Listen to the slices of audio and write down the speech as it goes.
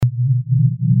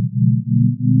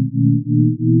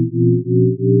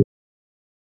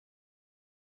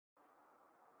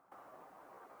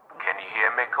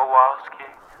Tchaikovsky.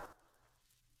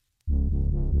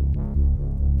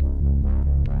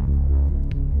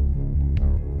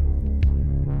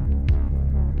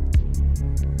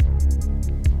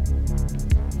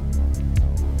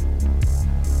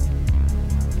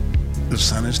 The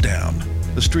sun is down,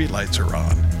 the streetlights are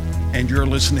on, and you're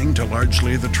listening to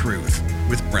Largely the Truth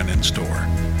with Brennan Storr.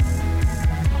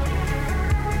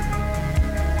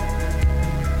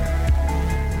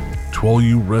 To all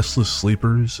you restless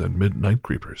sleepers and midnight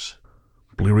creepers,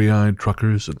 bleary-eyed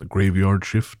truckers in the graveyard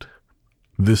shift,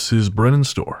 this is Brennan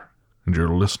Storr, and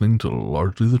you're listening to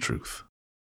Largely the Truth.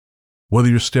 Whether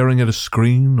you're staring at a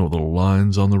screen or the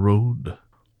lines on the road,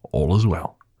 all is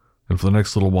well. And for the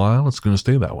next little while, it's going to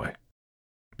stay that way.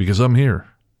 Because I'm here,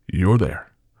 you're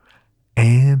there,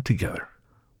 and together,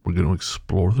 we're going to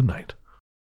explore the night.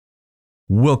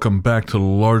 Welcome back to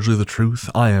Largely the Truth.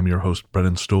 I am your host,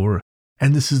 Brennan Storr,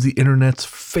 and this is the internet's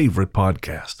favorite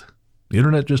podcast. The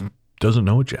internet just doesn't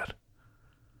know it yet.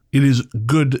 It is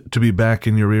good to be back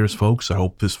in your ears, folks. I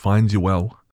hope this finds you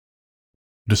well.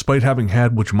 Despite having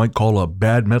had what you might call a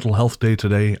bad mental health day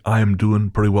today, I am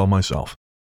doing pretty well myself.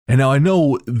 And now I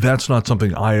know that's not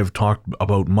something I have talked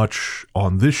about much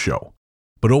on this show,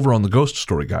 but over on the Ghost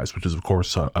Story Guys, which is of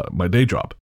course my day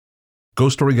job.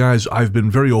 Ghost Story Guys, I've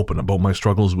been very open about my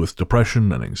struggles with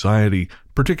depression and anxiety,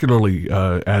 particularly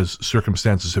as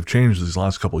circumstances have changed these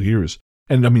last couple of years.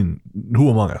 And I mean, who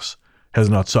among us has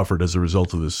not suffered as a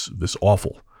result of this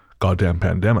awful goddamn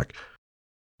pandemic?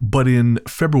 But in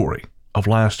February of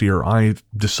last year, I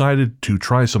decided to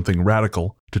try something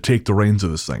radical to take the reins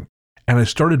of this thing. And I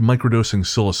started microdosing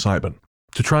psilocybin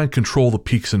to try and control the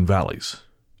peaks and valleys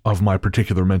of my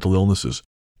particular mental illnesses.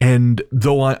 And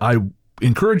though I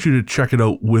encourage you to check it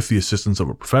out with the assistance of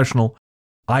a professional,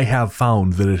 I have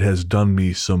found that it has done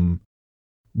me some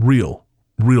real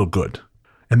good.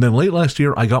 And then late last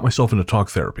year, I got myself into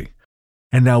talk therapy.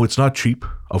 And now it's not cheap,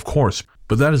 of course,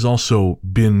 but that has also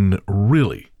been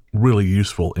really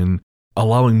useful in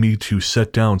allowing me to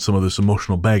set down some of this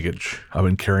emotional baggage I've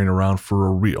been carrying around for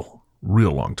a real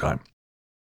long time.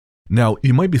 Now,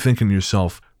 you might be thinking to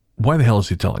yourself, why the hell is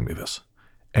he telling me this?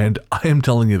 And I am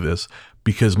telling you this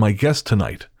because my guest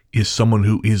tonight is someone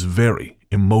who is very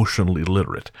emotionally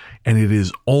literate, and it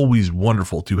is always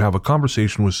wonderful to have a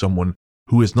conversation with someone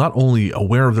who is not only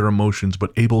aware of their emotions,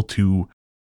 but able to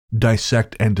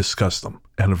dissect and discuss them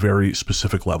at a very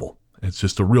specific level. It's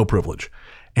just a real privilege.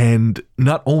 And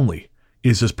not only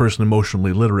is this person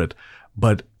emotionally literate,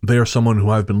 but they are someone who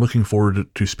I've been looking forward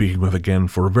to speaking with again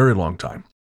for a very long time.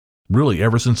 Really,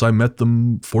 ever since I met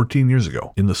them 14 years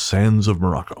ago in the sands of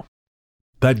Morocco.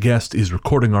 That guest is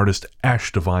recording artist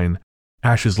Ash Divine.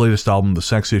 Ash's latest album, The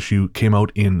Sex Issue, came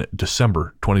out in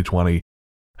December 2020.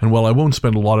 And while I won't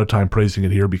spend a lot of time praising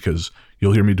it here because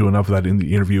you'll hear me do enough of that in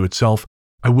the interview itself,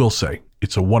 I will say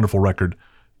it's a wonderful record.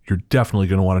 You're definitely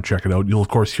going to want to check it out. You'll, of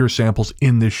course, hear samples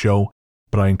in this show,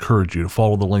 but I encourage you to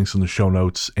follow the links in the show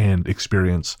notes and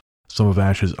experience some of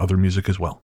Ash's other music as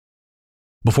well.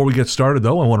 Before we get started,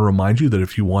 though, I want to remind you that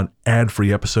if you want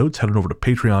ad-free episodes, head on over to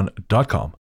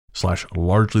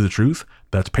patreon.com/largelythetruth.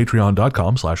 That's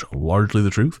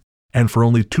patreon.com/largelythetruth. And for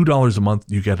only $2 a month,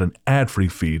 you get an ad-free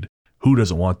feed. Who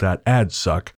doesn't want that? Ads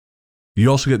suck. You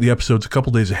also get the episodes a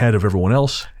couple days ahead of everyone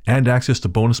else and access to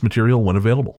bonus material when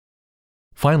available.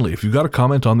 Finally, if you've got a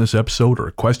comment on this episode or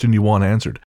a question you want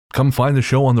answered, come find the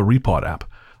show on the Repod app.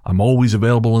 I'm always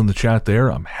available in the chat there.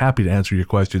 I'm happy to answer your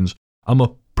questions. I'm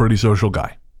a pretty social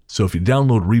guy. So if you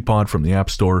download Repod from the App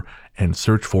Store and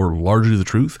search for Largely the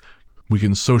Truth, we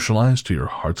can socialize to your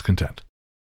heart's content.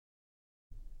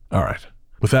 All right,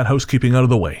 with that housekeeping out of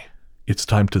the way, it's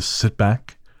time to sit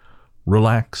back,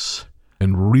 relax,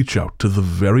 and reach out to the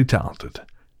very talented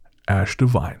Ash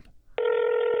Divine.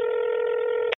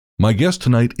 My guest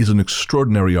tonight is an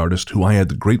extraordinary artist who I had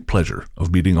the great pleasure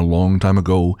of meeting a long time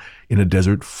ago in a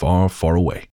desert far, far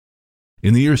away.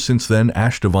 In the years since then,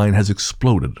 Ash Divine has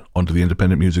exploded onto the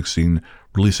independent music scene,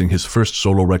 releasing his first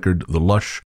solo record, The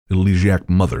Lush Elegiac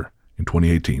Mother, in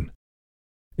 2018.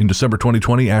 In December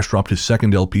 2020, Ash dropped his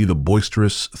second LP, the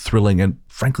boisterous, thrilling, and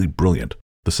frankly brilliant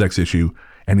The Sex Issue,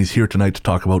 and he's here tonight to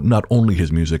talk about not only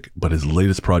his music, but his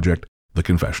latest project, The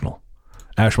Confessional.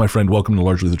 Ash, my friend, welcome to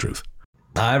Largely the Truth.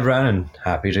 Hi, Brennan.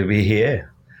 Happy to be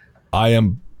here. I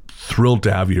am thrilled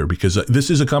to have you here because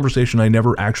this is a conversation I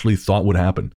never actually thought would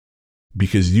happen.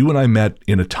 Because you and I met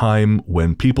in a time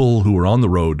when people who were on the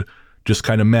road just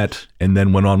kind of met and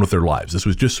then went on with their lives. This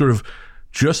was just sort of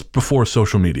just before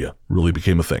social media really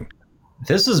became a thing.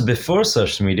 This was before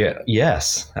social media.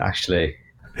 Yes, actually.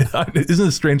 Isn't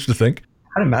it strange to think?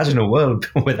 I can't imagine a world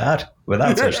without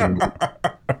social media.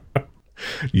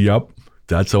 Yep.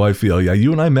 That's how I feel. Yeah,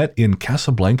 you and I met in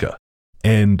Casablanca.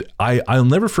 And I'll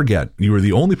never forget, you were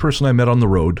the only person I met on the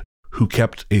road who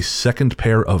kept a second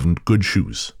pair of good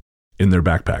shoes in their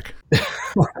backpack.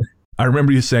 I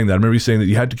remember you saying that. I remember you saying that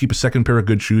you had to keep a second pair of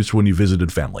good shoes for when you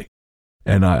visited family.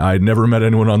 And I'd never met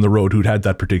anyone on the road who'd had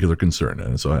that particular concern.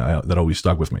 And so that always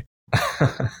stuck with me.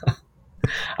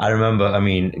 I remember, I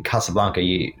mean, Casablanca,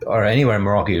 or anywhere in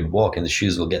Morocco you'd walk and the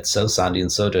shoes will get so sandy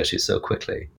and so dirty so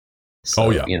quickly.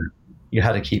 So, you know, you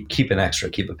had to keep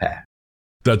a pair.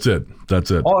 That's it.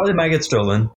 Or they might get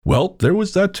stolen. Well, there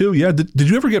was that too. Yeah. Did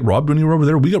you ever get robbed when you were over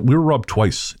there? We were robbed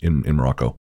twice in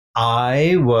Morocco.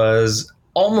 I was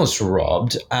almost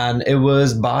robbed, and it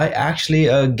was by actually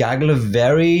a gaggle of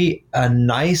very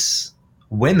nice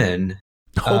women.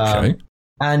 Okay.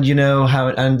 And you know how,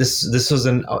 and this was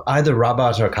in either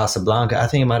Rabat or Casablanca. I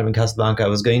think it might have been Casablanca. I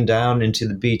was going down into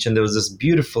the beach, and there was this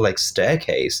beautiful like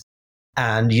staircase.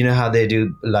 And you know how they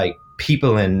do, like,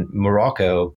 people in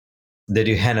Morocco, they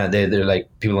do henna. They're like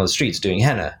people on the streets doing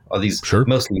henna. Or these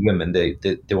mostly women. They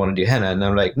want to do henna, and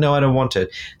I'm like, no, I don't want it.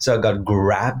 So I got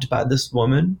grabbed by this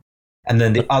woman. And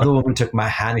then the other woman took my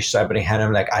hand and she started putting hand.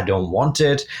 I'm like, I don't want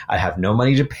it. I have no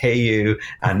money to pay you.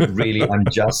 And really, I'm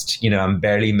just, I'm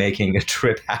barely making a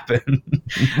trip happen.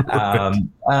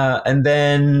 And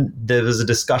then there was a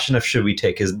discussion of should we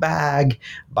take his bag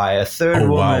by a third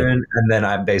woman. Wow. And then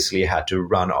I basically had to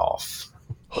run off.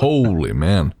 Holy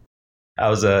man. That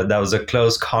was a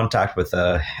close contact with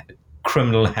a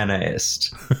criminal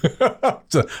hennaist.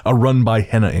 It's a run by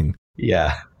hennaing.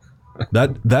 Yeah.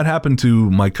 That happened to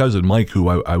my cousin Mike, who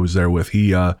I was there with.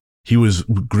 He was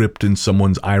gripped in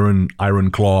someone's iron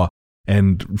claw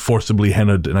and forcibly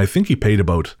hennaed, and I think he paid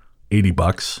about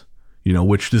 $80.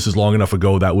 Which this is long enough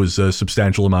ago. That was a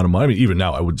substantial amount of money. I mean, even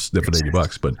now I would sniff at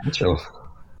 $80, but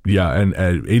yeah, and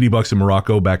 $80 in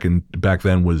Morocco back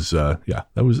then was that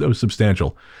was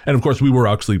substantial. And of course, we were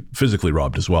actually physically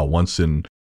robbed as well. Once in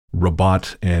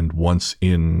Rabat and once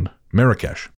in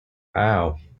Marrakesh.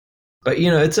 Wow. But,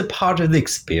 it's a part of the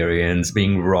experience,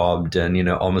 being robbed and,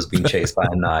 almost being chased by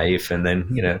a knife. And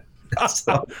then, that's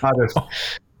part of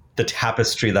the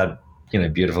tapestry that,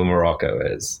 beautiful Morocco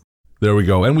is. There we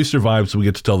go. And we survived, so we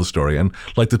get to tell the story. And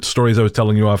like the stories I was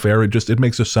telling you off air, it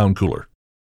makes us sound cooler.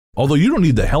 Although you don't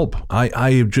need the help.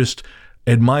 I just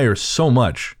admire so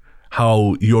much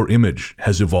how your image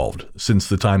has evolved since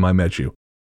the time I met you.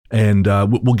 And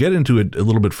we'll get into it a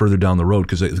little bit further down the road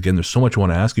because, again, there's so much I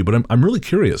want to ask you. But I'm really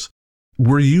curious.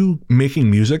 Were you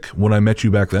making music when I met you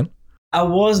back then? I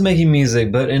was making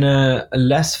music, but in a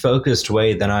less focused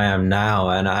way than I am now.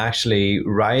 And I actually,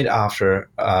 right after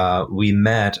we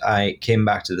met, I came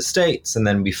back to the States, and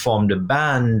then we formed a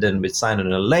band and we signed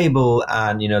on a label.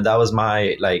 And, that was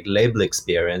my label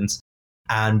experience.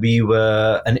 And we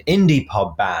were an indie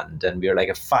pop band, and we were like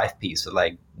a 5-piece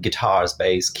with guitars,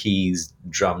 bass, keys,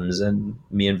 drums, and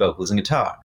me and vocals and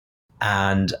guitar.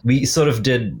 And we sort of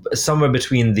did somewhere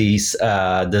between these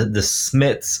the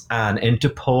Smiths and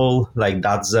Interpol, like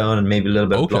that zone, and maybe a little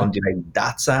bit of Blondie, like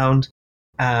that sound.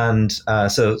 And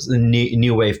so the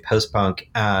new wave post-punk.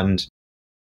 And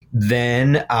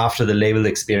then after the label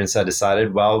experience, I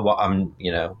decided,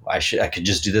 I could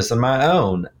just do this on my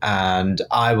own, and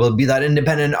I will be that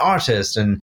independent artist.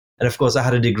 And of course, I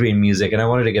had a degree in music, and I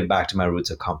wanted to get back to my roots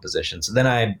of composition. So then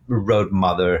I wrote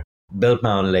Mother, built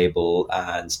my own label,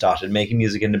 and started making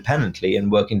music independently and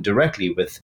working directly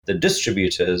with the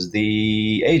distributors,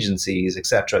 the agencies,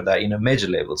 etc. that major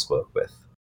labels work with.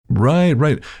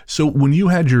 Right. So when you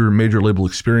had your major label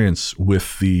experience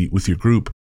with your group,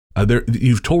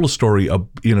 you've told a story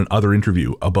in another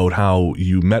interview about how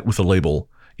you met with a label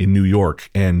in New York,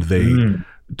 and they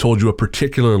told you a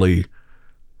particularly,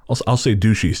 I'll say,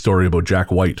 douchey story about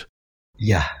Jack White.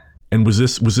 Yeah. And was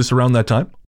this around that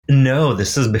time? No,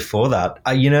 this is before that.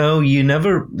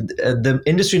 The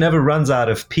industry never runs out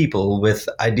of people with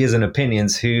ideas and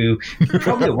opinions who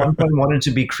probably at one point wanted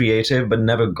to be creative but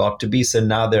never got to be. So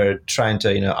now they're trying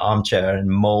to, armchair and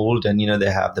mold, and,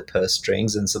 they have the purse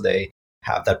strings, and so they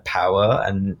have that power.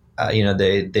 And,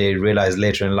 they realize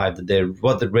later in life that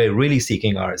what they're really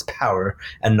seeking is power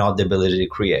and not the ability to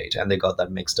create. And they got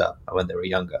that mixed up when they were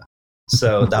younger.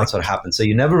 So that's what happened. So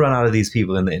you never run out of these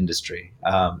people in the industry.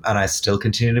 And I still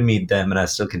continue to meet them, and I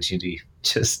still continue to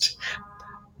just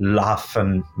laugh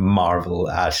and marvel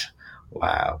at,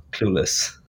 wow,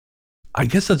 Clueless. I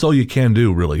guess that's all you can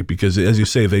do, really, because as you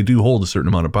say, they do hold a certain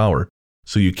amount of power.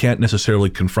 So you can't necessarily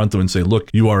confront them and say, look,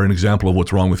 you are an example of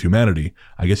what's wrong with humanity.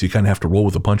 I guess you kind of have to roll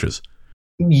with the punches.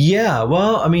 Yeah,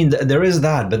 well, I mean, there is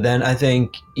that. But then I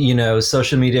think,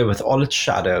 social media with all its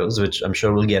shadows, which I'm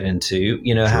sure we'll get into,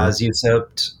 has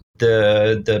usurped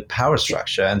the power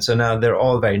structure. And so now they're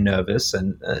all very nervous,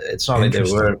 and it's not like they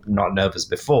were not nervous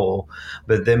before,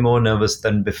 but they're more nervous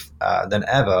than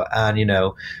ever.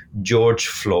 And George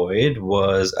Floyd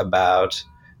was about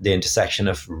the intersection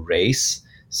of race,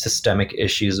 systemic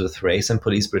issues with race, and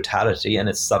police brutality, and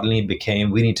it suddenly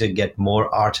became, we need to get more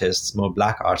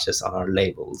Black artists on our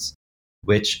labels,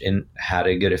 which had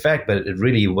a good effect, but it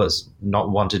really was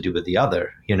not one to do with the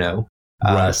other.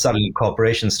 Right. Suddenly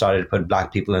corporations started to put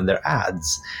Black people in their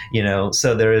ads,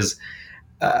 so there is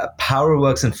power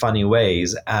works in funny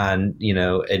ways, and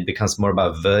it becomes more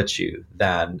about virtue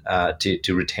than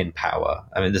to retain power.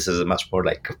 I mean, this is a much more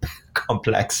like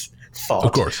complex thought,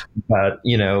 of course, but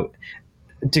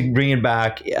to bring it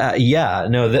back,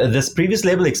 this previous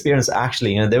label experience,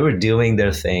 actually, they were doing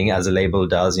their thing as a label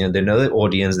does. They know the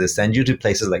audience. They send you to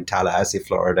places like Tallahassee,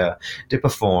 Florida, to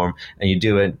perform, and you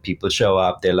do it. People show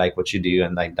up. They like what you do,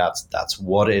 and like that's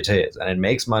what it is, and it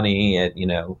makes money,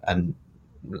 and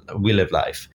we live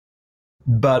life.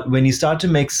 But when you start to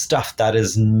make stuff that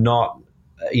is not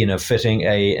fitting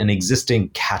an existing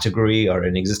category or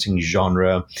an existing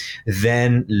genre,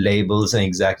 then labels and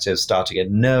executives start to get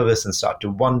nervous and start to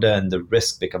wonder, and the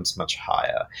risk becomes much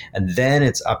higher. And then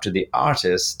it's up to the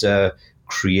artist to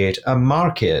create a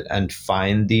market and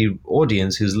find the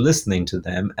audience who's listening to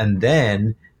them. And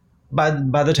then by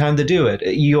the time they do it,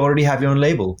 you already have your own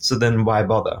label. So then why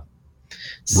bother?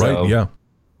 Right, yeah.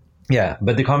 Yeah,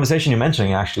 but the conversation you're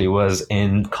mentioning actually was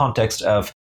in context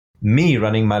of me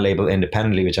running my label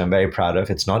independently, which I'm very proud of.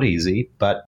 It's not easy,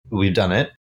 but we've done it,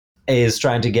 is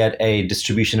trying to get a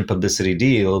distribution and publicity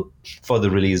deal for the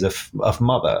release of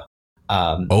Mother.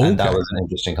 And that was an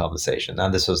interesting conversation.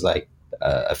 And this was like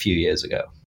a few years ago.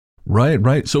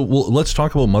 Right. So let's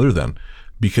talk about Mother then,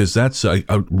 because that's a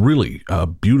really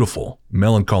beautiful,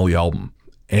 melancholy album.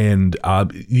 And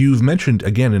you've mentioned,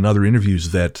 again, in other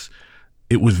interviews that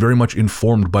it was very much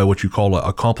informed by what you call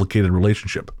a complicated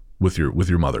relationship with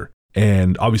your mother.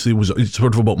 And obviously it's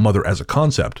sort of about mother as a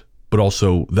concept, but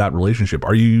also that relationship.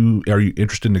 Are you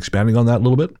interested in expanding on that a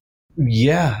little bit?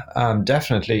 Yeah,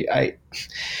 definitely.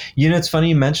 It's funny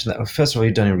you mentioned that. First of all,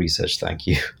 you've done your research. Thank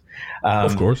you.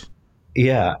 Of course.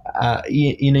 Yeah.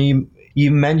 You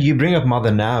bring up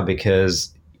Mother now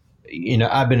because,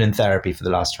 I've been in therapy for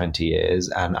the last 20 years,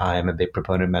 and I am a big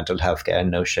proponent of mental health care,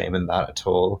 and no shame in that at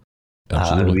all.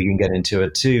 Absolutely. We can get into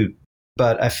it too.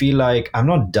 But I feel like I'm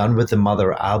not done with the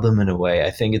Mother album in a way.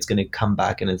 I think it's going to come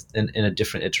back in a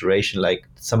different iteration. Like,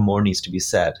 some more needs to be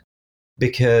said.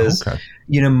 Because,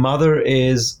 Mother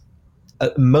is,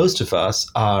 most of us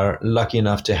are lucky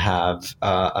enough to have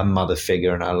a mother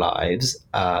figure in our lives,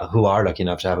 who are lucky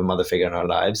enough to have a mother figure in our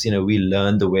lives. We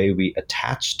learn the way we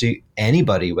attach to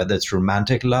anybody, whether it's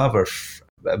romantic love or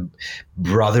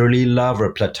brotherly love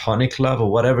or platonic love or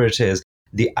whatever it is.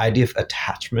 The idea of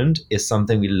attachment is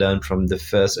something we learn from the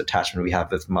first attachment we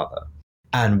have with Mother.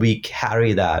 And we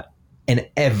carry that in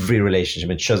every relationship.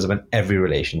 It shows up in every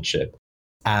relationship.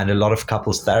 And a lot of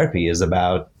couples therapy is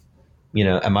about,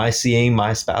 am I seeing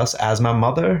my spouse as my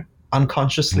mother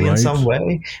unconsciously in some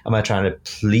way? Am I trying to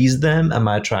please them? Am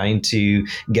I trying to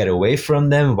get away from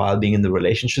them while being in the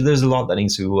relationship? There's a lot that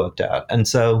needs to be worked out. And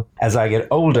so as I get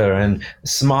older and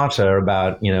smarter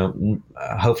about,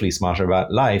 hopefully smarter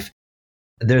about life,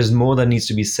 there's more that needs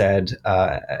to be said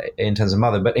in terms of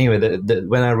Mother. But anyway,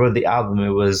 when I wrote the album, it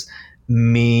was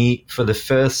me for the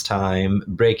first time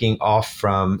breaking off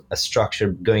from a structure,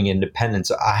 going independent.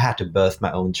 So I had to birth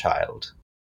my own child.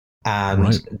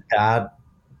 And that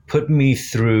put me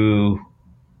through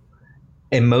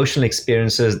emotional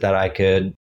experiences that I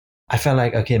felt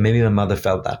like, okay, maybe my mother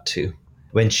felt that too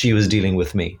when she was dealing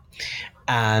with me.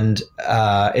 And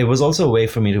it was also a way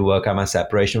for me to work out my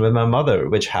separation with my mother,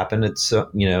 which happened in so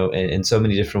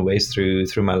many different ways through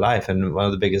my life. And one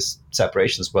of the biggest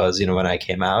separations was, when I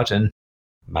came out and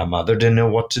my mother didn't know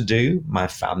what to do, my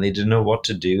family didn't know what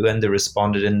to do, and they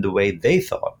responded in the way they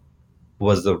thought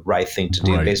was the right thing to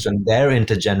do based on their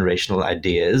intergenerational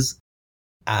ideas.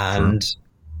 And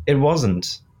it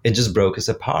wasn't. It just broke us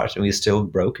apart, and we're still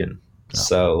broken. Yeah.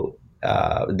 So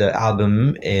the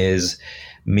album is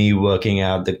me working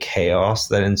out the chaos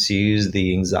that ensues,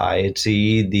 the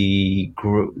anxiety, the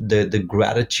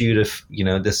gratitude of,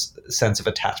 this sense of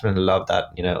attachment and love that,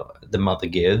 the mother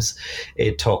gives.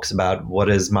 It talks about what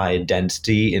is my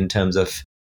identity in terms of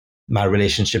my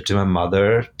relationship to my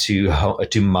mother, to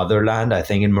motherland. I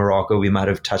think in Morocco, we might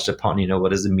have touched upon,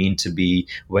 what does it mean to be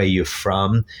where you're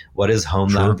from? What is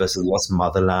homeland versus what's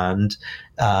motherland?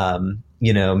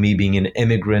 Me being an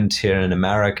immigrant here in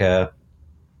America,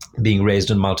 being raised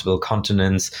on multiple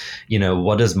continents,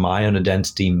 what does my own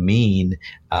identity mean?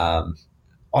 All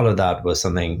of that was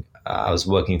something I was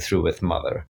working through with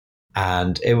mother.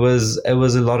 And it was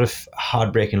a lot of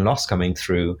heartbreaking loss coming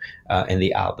through in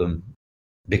the album,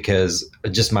 because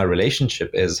just my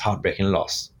relationship is heartbreaking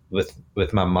loss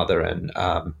with my mother and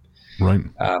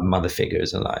mother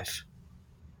figures in life.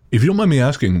 If you don't mind me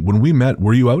asking, when we met,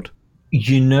 were you out?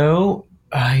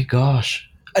 Gosh.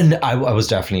 And I was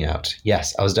definitely out.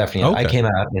 Yes, I was definitely out. Okay. I came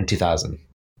out in 2000.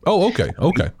 Oh, okay.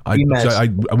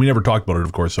 We never talked about it,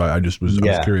 of course, so I just was, I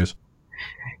was curious.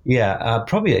 Yeah,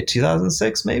 probably like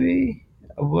 2006, maybe,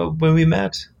 when we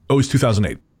met. Oh, it was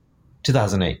 2008.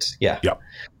 2008, yeah. Yeah.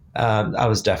 I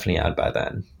was definitely out by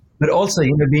then. But also,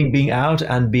 being out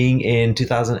and being in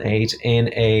 2008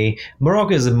 in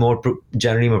Morocco is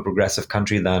generally more progressive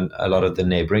country than a lot of the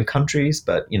neighboring countries.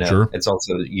 But, sure. It's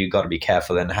also, you got to be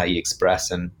careful in how you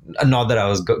express. And not that I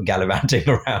was gallivanting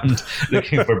around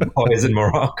looking for boys in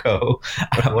Morocco.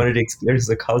 I wanted to experience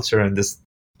the culture in this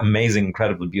amazing,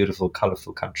 incredible, beautiful,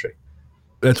 colorful country.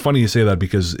 It's funny you say that,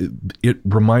 because it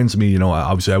reminds me,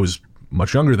 obviously I was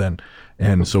much younger then,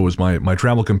 and so was my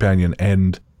travel companion.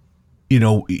 And,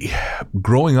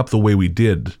 growing up the way we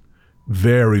did,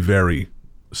 very, very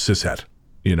cishet,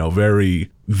 very,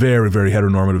 very, very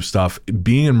heteronormative stuff.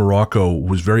 Being in Morocco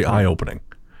was very eye-opening,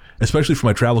 especially for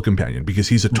my travel companion, because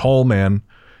he's a tall man,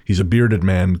 he's a bearded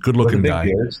man, good-looking guy.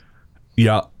 Beards.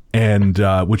 Yeah, and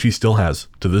which he still has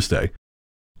to this day.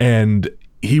 And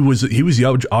he was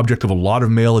the object of a lot of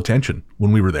male attention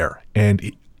when we were there.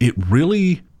 And it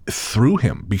really threw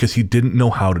him, because he didn't know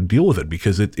how to deal with it,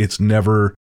 because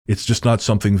it's just not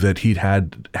something that he'd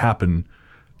had happen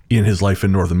in his life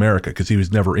in North America, because he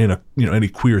was never in any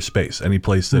queer space, any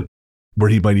place where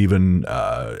he might even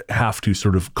have to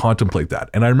sort of contemplate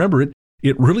that. And I remember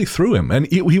it really threw him, and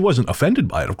he wasn't offended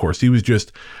by it, of course.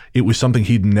 It was something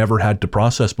he'd never had to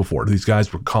process before. These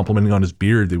guys were complimenting on his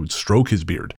beard. They would stroke his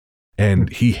beard, and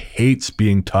he hates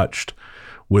being touched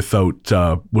without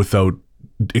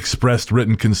expressed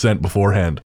written consent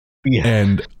beforehand. Yeah.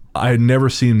 And I had never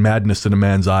seen madness in a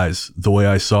man's eyes the way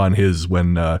I saw in his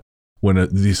when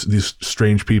these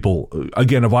strange people,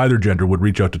 again of either gender, would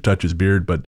reach out to touch his beard.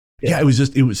 But yeah, it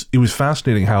was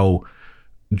fascinating how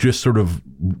just sort of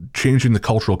changing the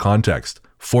cultural context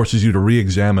forces you to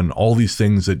re-examine all these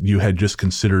things that you had just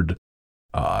considered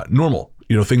normal.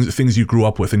 Things you grew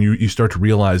up with, and you start to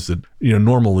realize that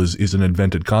normal is an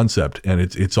invented concept, and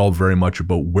it's all very much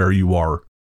about where you are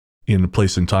in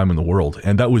place and time in the world.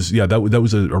 And that was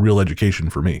a real education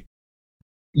for me.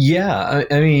 Yeah,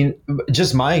 I mean,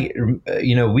 just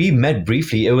we met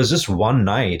briefly. It was just one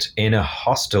night in a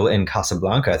hostel in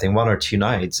Casablanca, I think 1 or 2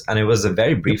 nights. And it was a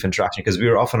very brief interaction, because we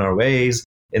were off on our ways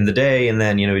in the day, and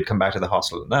then, we'd come back to the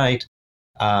hostel at night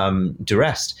to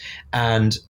rest.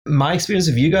 And my experience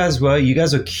of you guys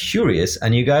were curious,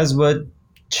 and you guys were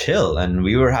chill, and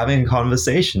we were having a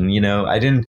conversation.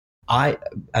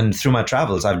 And through my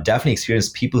travels, I've definitely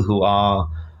experienced people who are,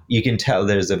 you can tell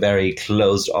there's a very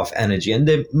closed off energy, and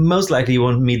they most likely you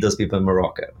won't meet those people in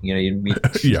Morocco. You meet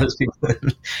those people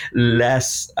in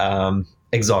less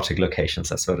exotic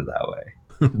locations. Let's put it that way.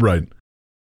 Right.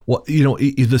 Well,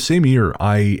 the same year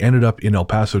I ended up in El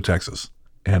Paso, Texas,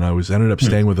 and I ended up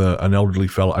staying with an elderly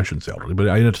fellow. I shouldn't say elderly, but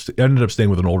I ended up staying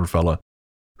with an older fella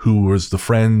who was the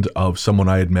friend of someone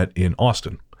I had met in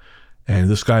Austin. And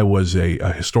this guy was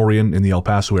a historian in the El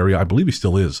Paso area. I believe he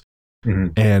still is.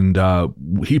 Mm-hmm. And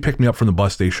he picked me up from the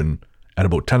bus station at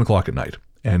about 10 o'clock at night.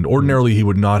 And ordinarily he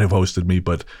would not have hosted me,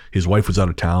 but his wife was out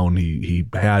of town. He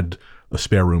had a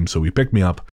spare room, so he picked me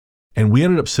up. And we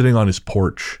ended up sitting on his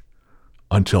porch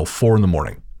until 4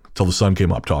 a.m, till the sun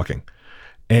came up talking.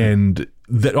 And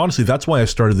honestly, that's why I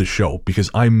started this show, because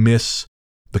I miss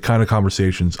the kind of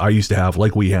conversations I used to have,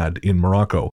 like we had in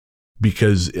Morocco,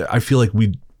 because I feel like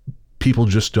people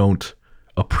just don't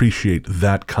appreciate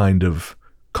that kind of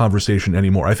conversation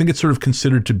anymore. I think it's sort of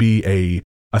considered to be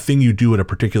a thing you do at a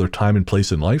particular time and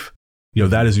place in life.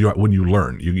 That is when you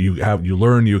learn. You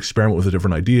learn, you experiment with the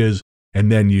different ideas,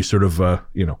 and then you sort of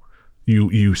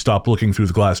you stop looking through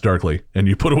the glass darkly, and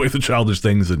you put away the childish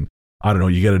things, and I don't know,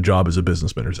 you get a job as a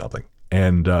businessman or something.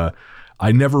 And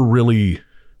I never really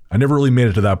made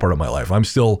it to that part of my life. I'm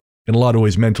still, in a lot of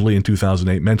ways, mentally in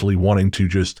 2008, mentally wanting to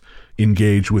just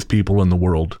engage with people in the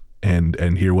world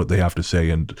and hear what they have to say.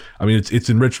 And I mean, it's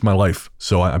enriched my life,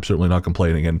 so I'm certainly not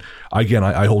complaining. And again,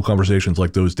 I hold conversations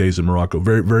like those days in Morocco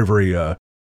very, very, very,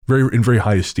 very in very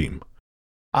high esteem.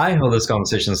 I hold those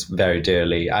conversations very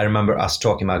dearly. I remember us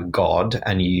talking about God,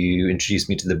 and you introduced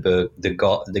me to the book, The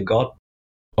God.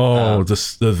 Oh,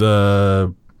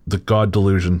 the God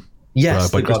Delusion.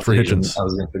 Yes, by Christopher Hitchens. I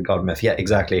was going for God Myth. Yeah,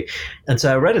 exactly. And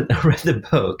so I read the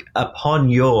book upon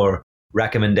your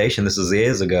recommendation. This was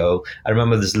years ago. I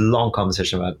remember this long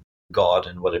conversation about God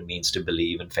and what it means to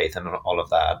believe in faith and all of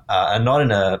that, and not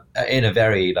in a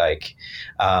very like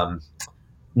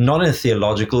not in a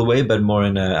theological way, but more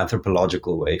in an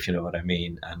anthropological way, if you know what I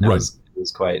mean. And Right. it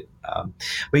was quite.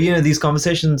 But these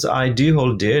conversations I do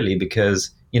hold dearly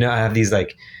because I have these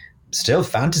like still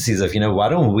fantasies of why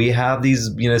don't we have these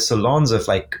salons of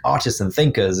like artists and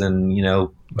thinkers and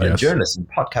Yes. journalists and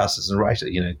podcasters and writers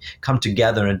come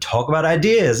together and talk about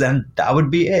ideas, and that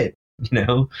would be it.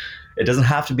 It doesn't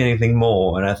have to be anything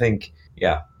more. And I think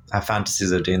I have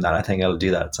fantasies of doing that. I think I'll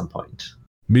do that at some point.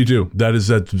 Me too.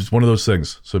 That's one of those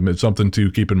things. So it's something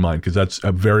to keep in mind, because that's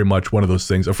very much one of those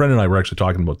things. A friend and I were actually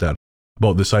talking about that,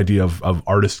 about this idea of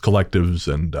artist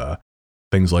collectives and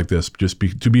things like this,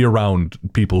 to be around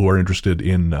people who are interested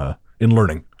in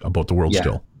learning about the world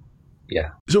still.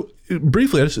 Yeah. So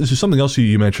briefly, this is something else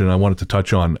you mentioned and I wanted to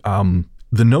touch on.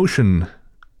 The notion,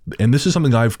 and this is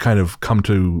something I've kind of come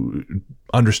to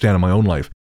understand in my own life,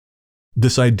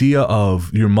 this idea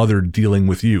of your mother dealing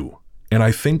with you. And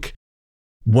I think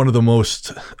one of the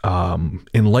most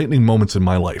enlightening moments in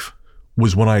my life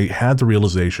was when I had the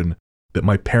realization that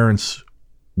my parents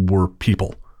were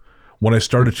people. When I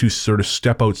started to sort of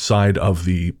step outside of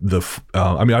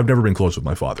I mean, I've never been close with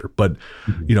my father, but,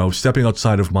 stepping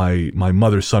outside of my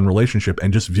mother-son relationship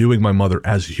and just viewing my mother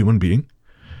as a human being,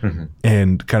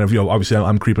 and kind of, obviously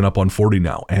I'm creeping up on 40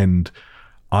 now, and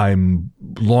I'm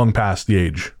long past the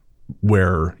age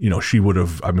where, she would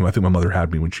have, I mean, I think my mother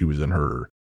had me when she was in her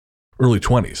early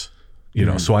 20s,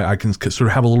 so I can sort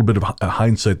of have a little bit of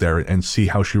hindsight there and see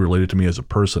how she related to me as a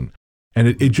person. And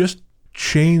it just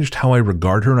changed how I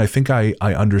regard her. And I think I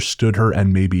understood her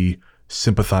and maybe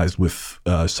sympathized with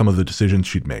some of the decisions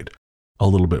she'd made a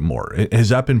little bit more. Has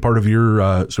that been part of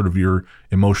your sort of your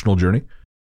emotional journey?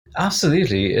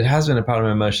 Absolutely. It has been a part of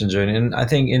my emotional journey. And I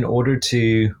think in order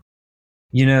to,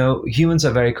 humans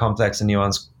are very complex and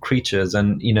nuanced creatures,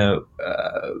 and,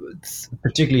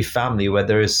 particularly family, where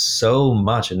there is so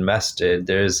much invested,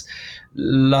 there's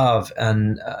love.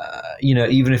 And,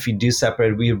 even if you do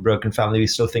separate, we have a broken family, we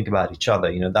still think about each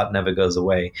other, that never goes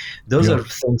away. Those are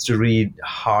things to really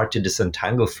hard to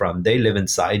disentangle from. They live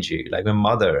inside you. Like my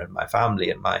mother and my family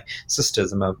and my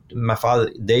sisters and my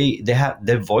father, they have,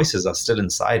 their voices are still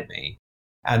inside me,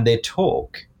 and they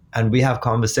talk and we have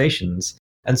conversations.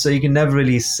 And so you can never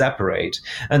really separate.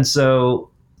 And so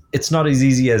it's not as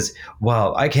easy as,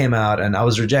 well, I came out and I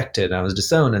was rejected and I was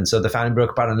disowned, and so the family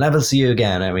broke apart and I'll never see you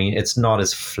again. I mean, it's not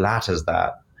as flat as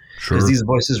that. Sure. Because these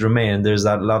voices remain, and there's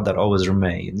that love that always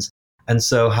remains. And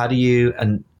so how do you,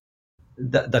 and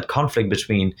that conflict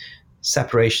between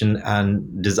separation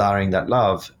and desiring that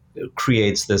love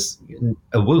creates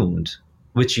a wound,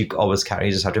 which you always carry,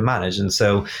 you just have to manage. And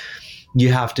so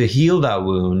you have to heal that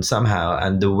wound somehow.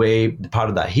 And the part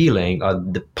of that healing, or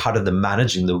the part of the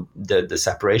managing the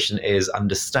separation, is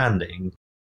understanding,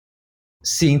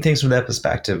 seeing things from their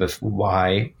perspective of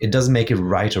why. It doesn't make it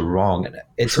right or wrong.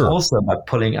 It's also about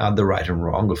pulling out the right and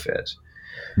wrong of it.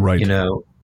 Right.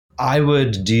 I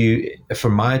would for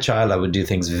my child, I would do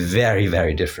things very,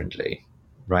 very differently.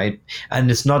 Right.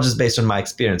 And it's not just based on my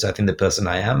experience. I think the person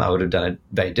I am, I would have done it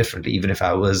very differently, even if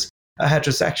I was a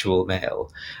heterosexual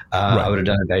male. I would have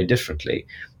done it very differently.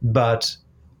 But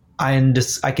I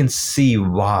can see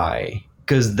why,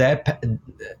 because they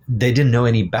didn't know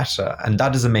any better, and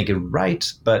that doesn't make it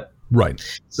right. But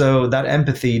so that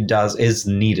empathy is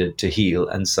needed to heal.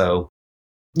 And so,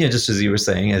 just as you were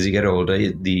saying, as you get older,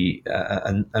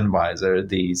 and wiser,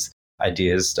 these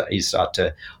ideas you start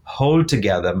to hold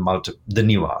together the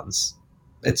nuance.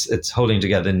 It's holding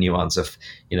together the nuance of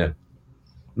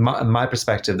my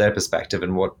perspective, their perspective,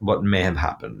 and what may have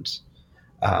happened.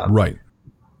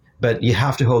 But you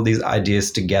have to hold these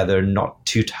ideas together, not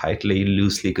too tightly,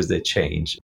 loosely, because they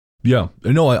change. Yeah.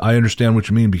 No, I understand what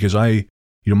you mean, because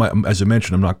as I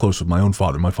mentioned, I'm not close with my own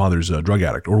father. My father's a drug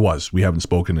addict, or was. We haven't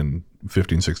spoken in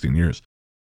 15, 16 years.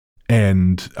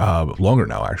 And longer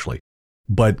now, actually.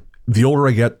 But the older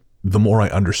I get, the more I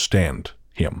understand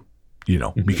him,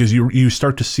 because you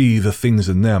start to see the things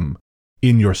in them,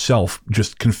 in yourself,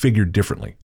 just configured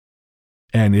differently.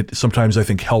 And it sometimes, I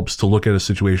think, helps to look at a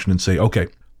situation and say, okay,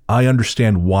 I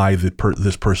understand why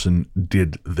this person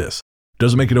did this.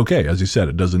 Doesn't make it okay, as you said.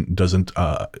 It doesn't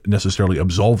necessarily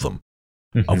absolve them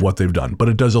of what they've done, but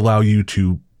it does allow you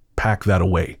to pack that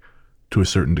away to a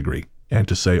certain degree and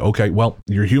to say, okay, well,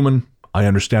 you're human. I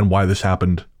understand why this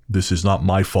happened. This is not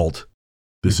my fault.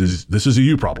 This is a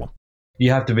you problem.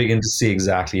 You have to begin to see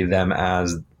exactly them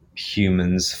as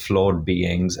humans, flawed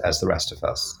beings, as the rest of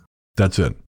us. That's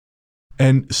it.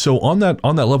 And so on that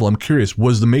level, I'm curious,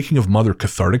 was the making of Mother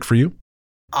cathartic for you?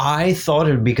 I thought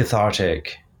it would be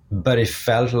cathartic, but it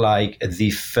felt like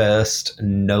the first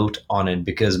note on it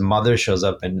because mother shows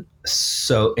up in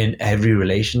every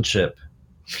relationship,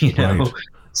 you know. Right.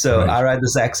 So Right. I write the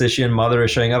sex issue and mother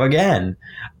is showing up again.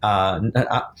 Not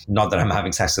that I'm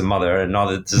having sex with mother, and not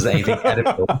that this is anything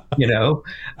edible, you know.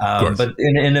 course. But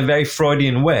in a very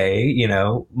Freudian way, you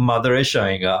know, mother is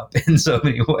showing up in so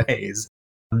many ways.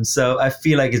 So I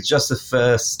feel like it's just the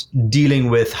first dealing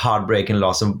with heartbreak and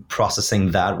loss and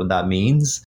processing that, what that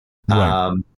means.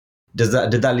 Right. Did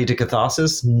that lead to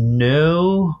catharsis?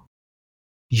 No.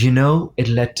 You know, it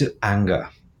led to anger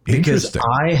because Interesting.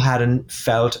 I hadn't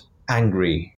felt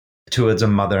angry towards a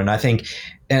mother. And I think,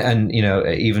 and you know,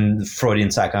 even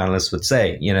Freudian psychoanalysts would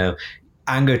say, you know,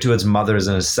 anger towards mother is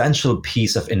an essential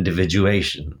piece of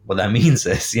individuation. What that means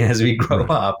is, you know, as we grow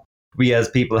up, we as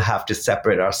people have to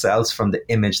separate ourselves from the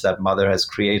image that mother has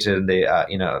created, the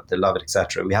love it,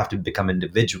 etc. We have to become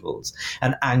individuals,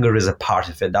 and anger is a part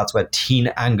of it. That's why teen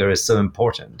anger is so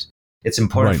important. It's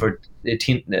important for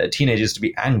teenagers to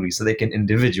be angry so they can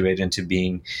individuate into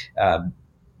being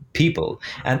people.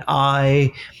 And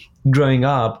I, growing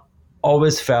up,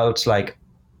 always felt like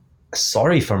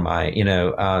sorry for my,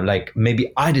 like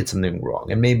maybe I did something wrong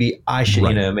and maybe I should,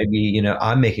 maybe,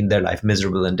 I'm making their life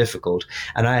miserable and difficult.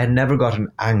 And I had never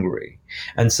gotten angry.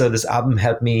 And so this album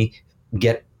helped me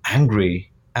get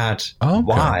angry at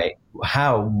why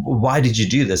did you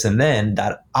do this? And then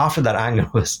that after that anger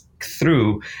was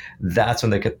through, that's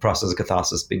when the process of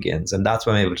catharsis begins. And that's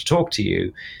when I'm able to talk to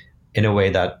you in a way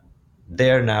that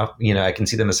they're now, I can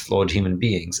see them as flawed human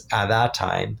beings. At that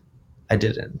time, I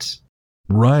didn't.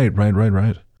 Right.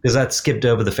 Because I'd skipped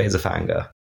over the phase of anger.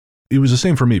 It was the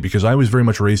same for me because I was very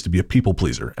much raised to be a people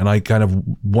pleaser. And I kind of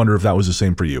wonder if that was the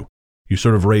same for you. You're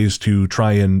sort of raised to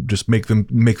try and just make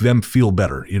them feel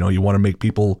better. You want to make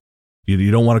people,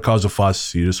 you don't want to cause a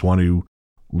fuss. You just want to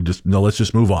let's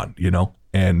just move on,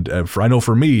 And I know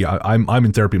for me, I'm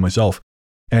in therapy myself,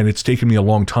 and it's taken me a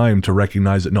long time to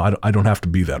recognize that, no, I don't have to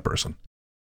be that person.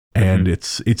 And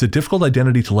it's a difficult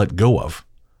identity to let go of.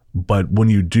 But when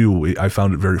you do, I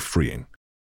found it very freeing.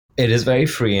 It is very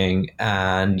freeing.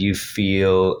 And you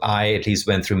feel, I at least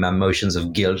went through my emotions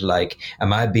of guilt. Like,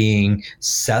 am I being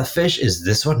selfish? Is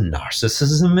this what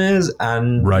narcissism is?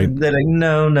 And they're like,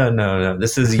 no.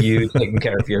 This is you taking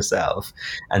care of yourself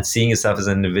and seeing yourself as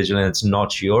an individual. And it's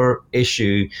not your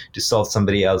issue to solve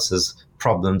somebody else's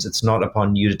problems. It's not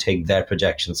upon you to take their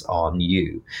projections on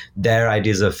you. Their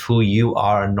ideas of who you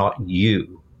are not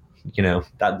you.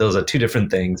 That those are two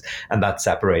different things, and that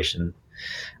separation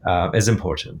is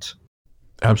important.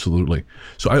 Absolutely.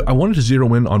 So I wanted to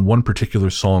zero in on one particular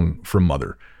song from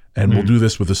Mother, and we'll do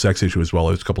this with the sex issue as well.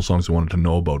 There's a couple songs I wanted to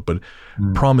know about, but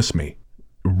Promise Me,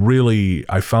 really,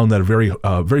 I found that a very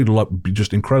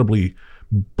just incredibly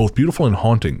both beautiful and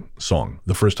haunting song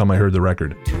the first time I heard the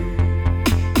record.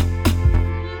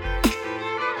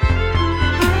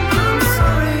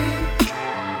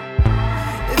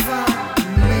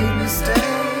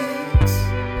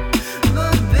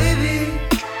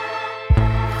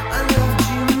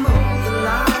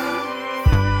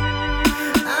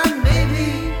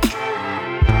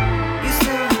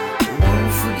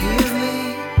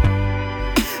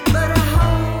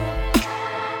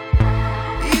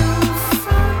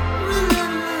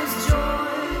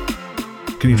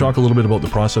 Can you talk a little bit about the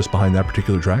process behind that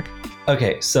particular track?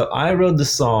 Okay, so I wrote the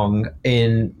song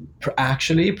in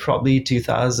probably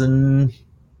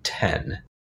 2010.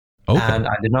 Okay. And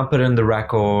I did not put it in the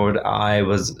record.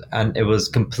 It was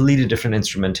completely different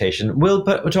instrumentation. We'll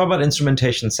talk about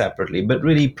instrumentation separately, but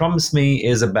really Promise Me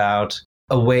is about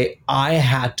a way I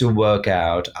had to work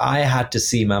out. I had to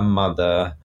see my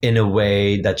mother in a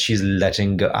way that she's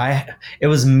letting go. It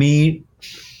was me,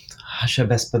 how should I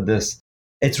best put this?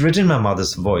 It's written in my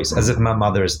mother's voice, as if my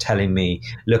mother is telling me,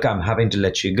 look, I'm having to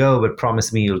let you go, but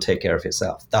promise me you'll take care of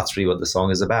yourself. That's really what the song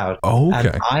is about. Oh, okay.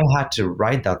 And I had to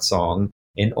write that song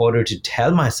in order to tell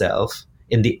myself,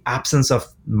 in the absence of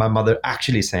my mother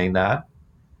actually saying that,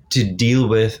 to deal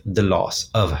with the loss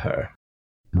of her.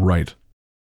 Right.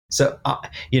 So,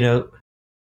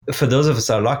 for those of us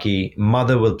who are lucky,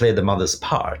 mother will play the mother's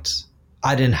part.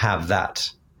 I didn't have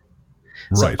that.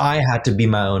 So right. I had to be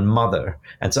my own mother.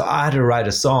 And so I had to write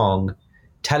a song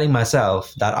telling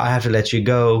myself that I have to let you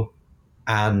go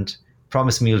and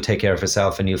promise me you'll take care of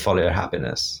yourself and you'll follow your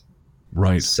happiness.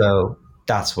 Right. So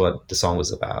that's what the song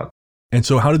was about. And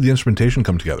so how did the instrumentation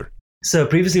come together? So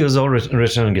previously it was all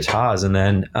written on guitars. And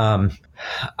then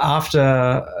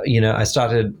after, I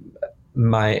started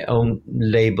my own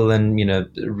label and,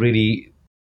 really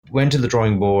went to the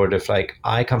drawing board of like,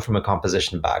 I come from a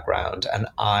composition background and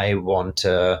I want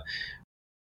to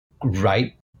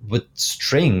write with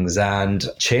strings and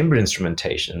chamber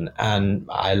instrumentation. And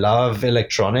I love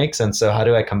electronics. And so how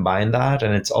do I combine that?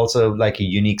 And it's also like a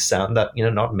unique sound that,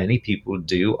 not many people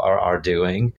do or are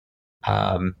doing.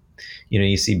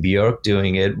 You see Björk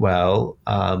doing it well.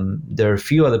 There are a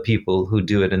few other people who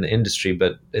do it in the industry,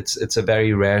 but it's a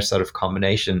very rare sort of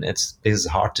combination. It's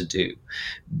hard to do.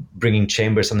 Bringing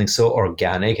chamber, something so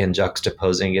organic, and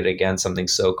juxtaposing it against something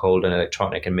so cold and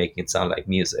electronic and making it sound like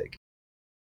music.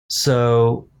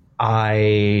 So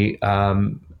we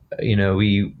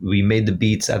made the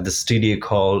beats at the studio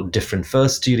called Different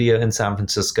First Studio in San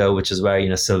Francisco, which is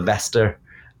where, Sylvester,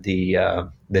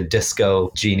 the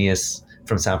disco genius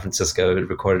from San Francisco,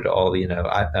 recorded all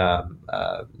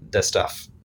the stuff.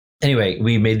 Anyway,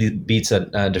 we made the beats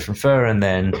at Different Fur, and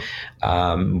then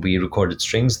we recorded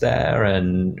strings there,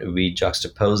 and we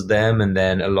juxtaposed them, and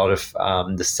then a lot of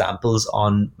the samples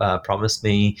on Promise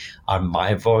Me are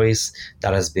my voice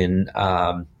that has been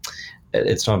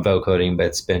it's not vocoding, but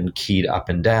it's been keyed up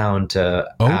and down to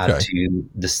add to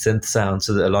the synth sound,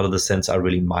 so that a lot of the synths are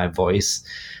really my voice.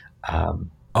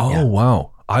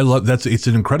 Wow, I love that. It's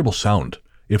an incredible sound.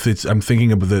 I'm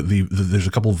thinking of the there's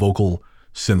a couple vocal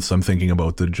synths I'm thinking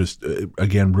about that just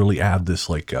again really add this,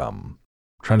 like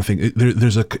trying to think.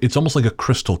 It's almost like a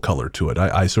crystal color to it.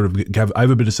 I have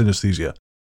a bit of synesthesia,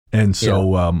 and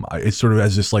so it sort of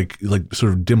has this like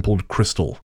sort of dimpled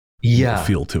crystal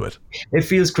feel to it. It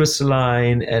feels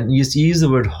crystalline, and you use the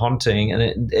word haunting, and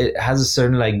it has a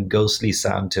certain like ghostly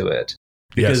sound to it.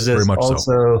 Because yes, very much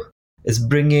so. It's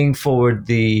bringing forward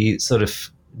the sort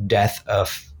of death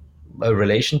of a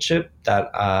relationship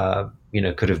that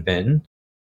could have been.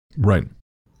 Right.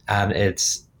 And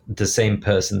it's the same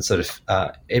person sort of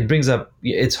it brings up,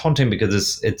 it's haunting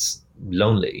because it's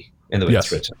lonely in the way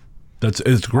it's written.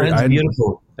 It's great. And it's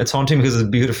beautiful. It's haunting because it's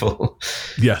beautiful.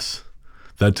 Yes,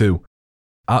 that too.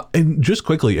 And just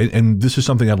quickly, and this is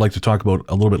something I'd like to talk about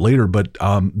a little bit later, but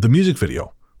the music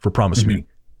video for Promise Me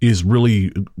is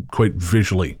really quite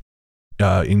visually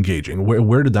engaging.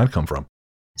 Where did that come from?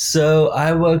 So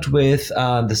I worked with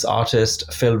this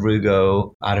artist, Phil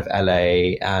Rugo, out of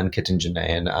LA, and Kitten Janae,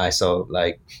 and I saw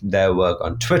like their work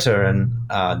on Twitter, and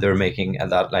they were making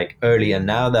that like early. And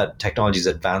now that technology's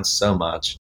advanced so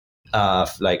much,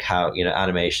 like how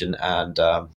animation and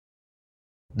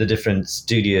the different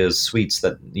studios suites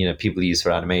that people use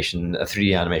for animation,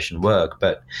 3D animation work.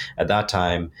 But at that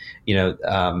time,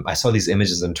 I saw these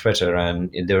images on Twitter, and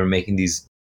they were making these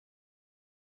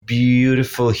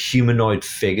beautiful humanoid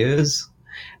figures,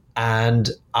 and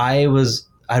I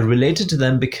related to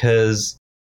them because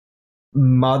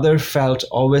Mother felt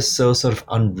always so sort of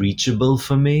unreachable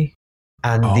for me,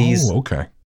 and these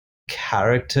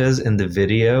characters in the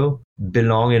video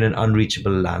belong in an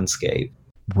unreachable landscape.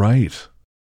 Right.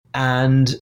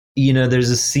 And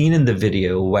there's a scene in the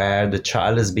video where the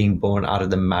child is being born out of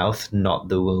the mouth, not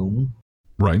the womb.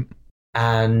 Right.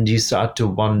 And you start to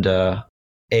wonder,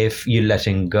 if you're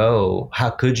letting go, how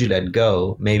could you let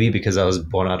go? Maybe because I was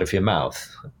born out of your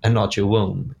mouth and not your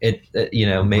womb.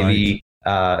 Maybe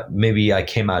I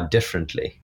came out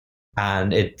differently,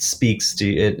 and it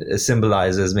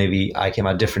symbolizes maybe I came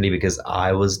out differently because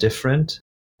I was different,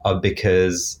 or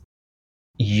because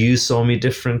you saw me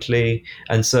differently.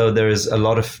 And so there is a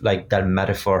lot of like that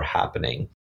metaphor happening.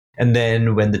 And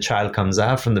then when the child comes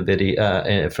out from the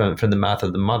video, from the mouth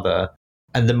of the mother,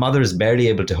 and the mother is barely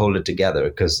able to hold it together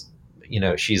because,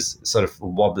 she's sort of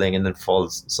wobbling and then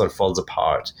falls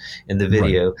apart in the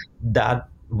video. Right. That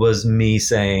was me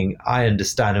saying, I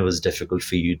understand it was difficult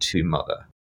for you too, Mother.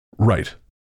 Right.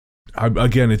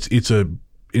 Again, it's a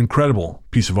incredible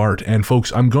piece of art. And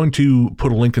folks, I'm going to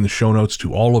put a link in the show notes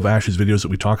to all of Ash's videos that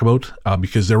we talk about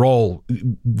because they're all,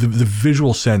 the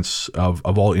visual sense of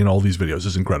all in all these videos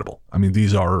is incredible. I mean,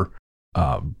 these are,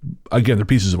 again, they're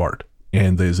pieces of art.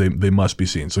 And they must be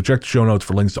seen. So check the show notes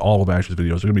for links to all of Ash's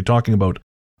videos. We're going to be talking about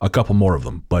a couple more of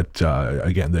them, but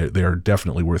again, they are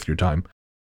definitely worth your time.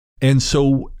 And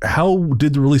so, how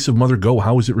did the release of Mother go?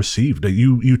 How was it received?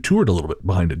 You toured a little bit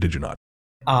behind it, did you not?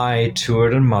 I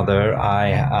toured on Mother.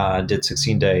 I did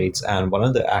 16 dates, and one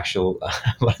of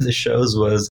the shows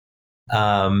was,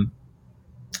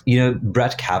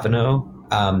 Brett Kavanaugh,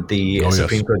 the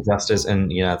Supreme Court Justice in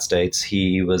the United States.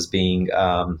 He was being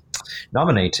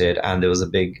nominated, and there was a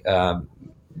big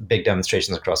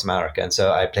demonstrations across America. And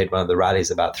so I played one of the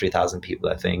rallies, about 3,000 people,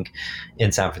 I think,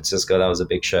 in San Francisco. That was a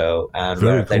big show. And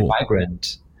very I played cool.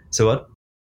 Migrant. So what?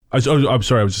 I'm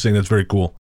sorry. I was just saying that's very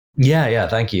cool. Yeah.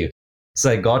 Thank you.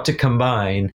 So I got to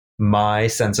combine my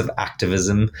sense of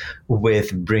activism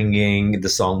with bringing the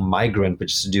song Migrant,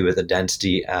 which is to do with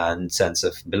identity and sense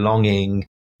of belonging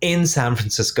in San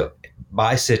Francisco,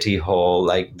 by City Hall.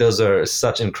 Like those are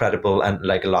such incredible, and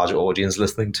like a large audience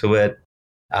listening to it,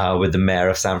 with the mayor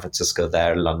of San Francisco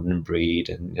there, London Breed,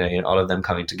 and all of them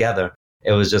coming together.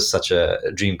 It was just such a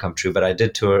dream come true. But I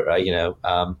did tour, at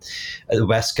the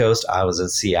West Coast. I was in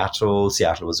Seattle.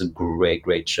 Seattle was a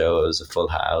great show. It was a full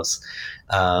house.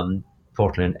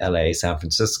 Portland, LA, San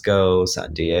Francisco,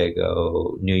 San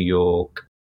Diego, New York,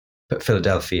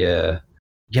 Philadelphia.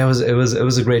 Yeah, it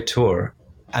was a great tour.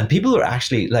 And people were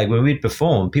actually, like, when we'd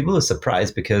perform, people were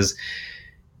surprised because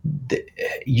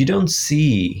you don't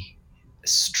see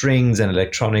strings and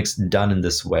electronics done in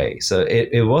this way. So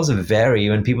it was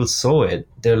when people saw it,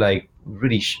 they're like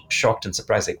really shocked and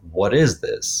surprised, like, what is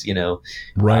this?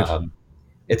 Right.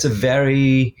 It's a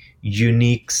very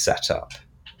unique setup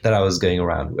that I was going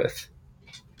around with.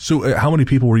 So how many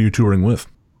people were you touring with?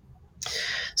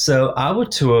 So I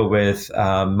would tour with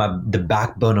the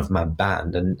backbone of my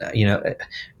band, and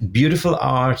beautiful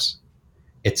art.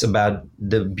 It's about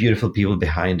the beautiful people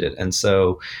behind it, and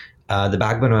so the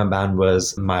backbone of my band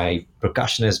was my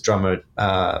percussionist, drummer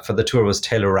for the tour was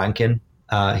Taylor Rankin.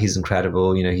 He's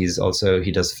incredible.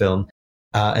 He does film,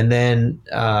 and then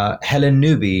Helen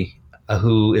Newby,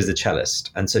 who is the cellist,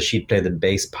 and so she'd play the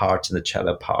bass parts and the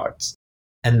cello parts.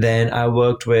 And then I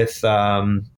worked with,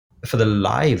 for the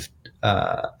live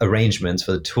arrangements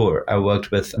for the tour, I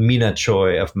worked with Mina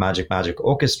Choi of Magic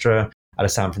Orchestra out of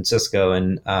San Francisco.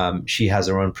 And she has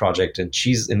her own project, and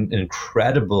she's an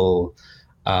incredible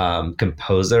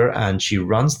composer. And she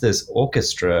runs this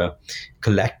orchestra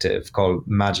collective called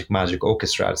Magic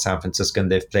Orchestra out of San Francisco.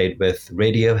 And they've played with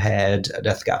Radiohead,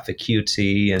 Death Cab for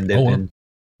Cutie, and they've been,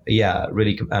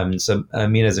 really. So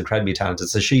Mina's incredibly talented.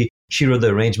 So she wrote the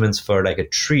arrangements for like a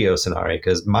trio scenario,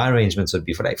 because my arrangements would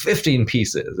be for like 15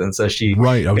 pieces. And so she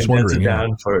I was wondering,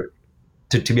 down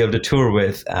to be able to tour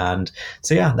with. And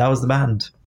so, that was the band.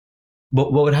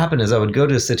 But what would happen is I would go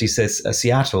to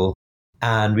Seattle,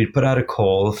 and we'd put out a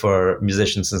call for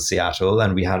musicians in Seattle,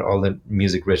 and we had all the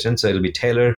music written. So it'll be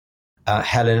Taylor,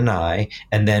 Helen, and I,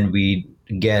 and then we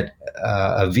get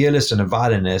a violist and a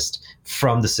violinist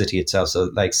from the city itself. So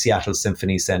like Seattle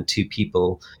Symphony sent 2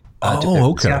 people. The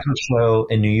Seattle show.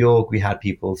 In New York, we had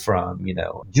people from,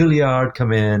 Juilliard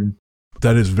come in.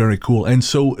 That is very cool. And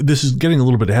so this is getting a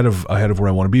little bit ahead of where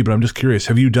I want to be, but I'm just curious,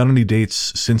 have you done any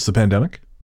dates since the pandemic?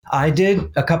 I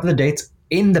did a couple of dates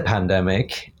in the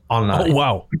pandemic online. Oh,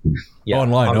 wow.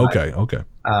 Online. Okay.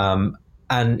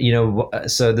 And,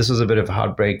 so this was a bit of a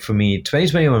heartbreak for me.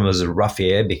 2021 was a rough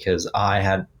year because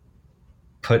I've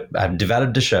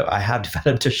developed a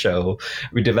show.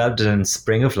 We developed it in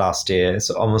spring of last year,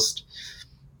 so almost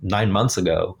 9 months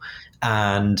ago.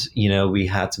 And, we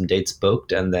had some dates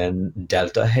booked, and then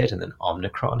Delta hit, and then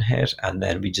Omicron hit, and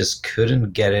then we just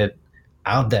couldn't get it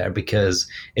out there because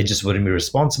it just wouldn't be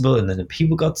responsible. And then the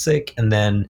people got sick, and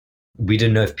then we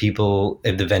didn't know if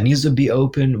the venues would be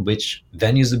open, which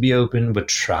venues would be open, would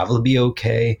travel be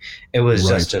okay. It was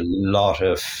just a lot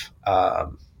of,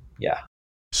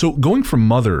 So going from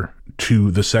Mother to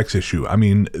The Sex Issue, I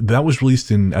mean, that was released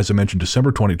in, as I mentioned,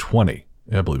 December 2020,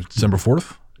 I believe, December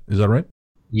 4th. Is that right?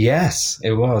 Yes,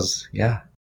 it was. Yeah.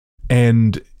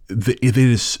 And it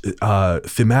is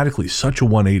thematically such a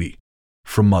 180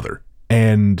 from Mother.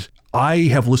 And I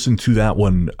have listened to that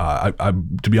one, I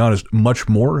to be honest, much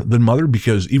more than Mother,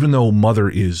 because even though Mother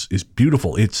is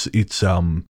beautiful, it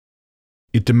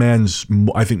demands,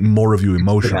 I think, more of you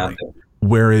emotionally.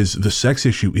 Whereas The Sex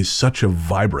Issue is such a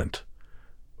vibrant,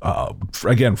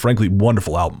 again, frankly,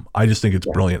 wonderful album. I just think it's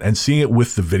brilliant. And seeing it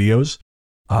with the videos,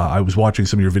 I was watching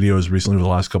some of your videos recently over the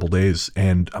last couple of days,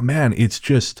 and man, it's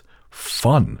just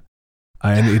fun.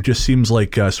 And it just seems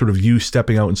like sort of you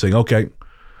stepping out and saying, okay,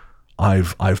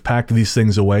 I've packed these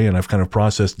things away and I've kind of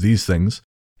processed these things,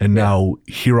 and now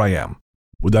here I am.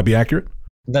 Would that be accurate?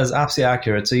 That's absolutely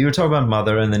accurate. So you were talking about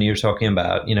Mother, and then you were talking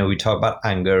about, we talked about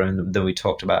anger, and then we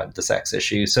talked about The Sex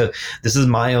Issue. So this is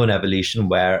my own evolution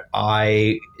where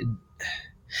I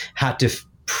had to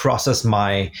process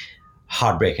my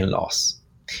heartbreaking loss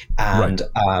and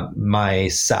my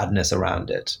sadness around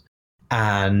it.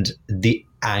 And the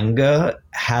anger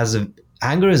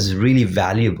is really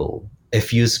valuable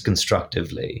if used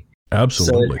constructively.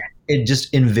 Absolutely. So it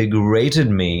just invigorated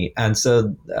me. And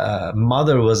so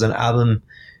Mother was an album.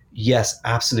 Yes,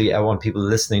 absolutely. I want people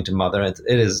listening to Mother. It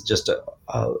is just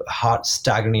a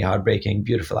staggeringly heartbreaking,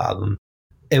 beautiful album.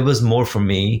 It was more for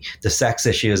me. The Sex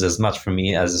Issue is as much for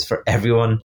me as is for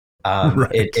everyone.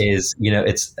 It is,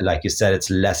 it's like you said, it's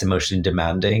less emotionally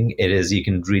demanding. It is, you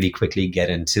can really quickly get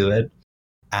into it.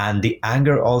 And the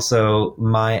anger also,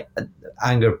 my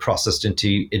anger processed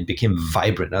into, it became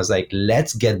vibrant. I was like,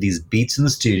 let's get these beats in the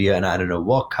studio, and I don't know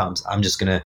what comes. I'm just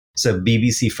going to So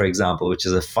BBC, for example, which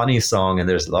is a funny song, and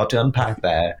there's a lot to unpack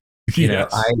there. You know,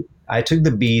 I took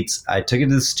the beats, I took it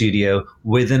to the studio.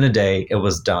 Within a day, it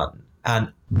was done.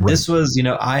 And this was, you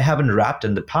know, I haven't rapped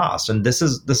in the past, and this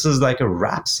is like a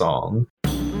rap song.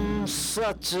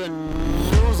 Such a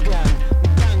news gang,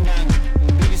 bang bang.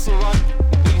 BBC 1,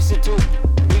 BBC 2,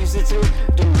 BBC 2.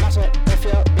 Don't matter if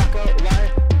you're black or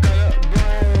white, color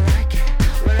boy like it.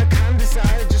 When I can't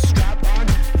decide, just strap on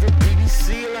the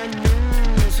BBC like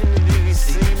news from the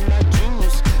BBC, my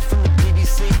juice from the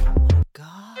BBC.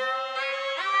 God.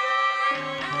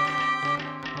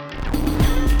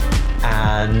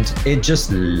 And it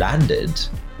just landed.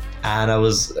 And I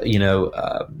was, you know,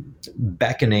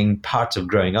 beckoning parts of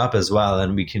growing up as well.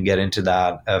 And we can get into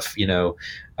that of, you know,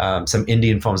 some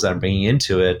Indian forms that I'm bringing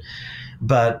into it.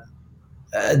 But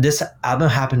this album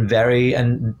happened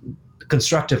and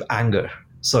constructive anger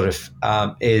sort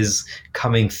of is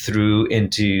coming through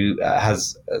into,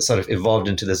 has sort of evolved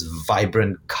into this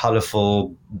vibrant,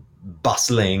 colorful,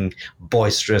 bustling,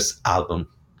 boisterous album,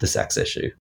 The Sex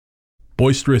Issue.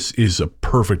 Boisterous is a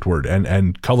perfect word,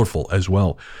 and colorful as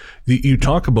well. You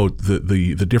talk about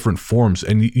the different forms,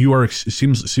 and you are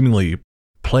seemingly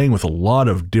playing with a lot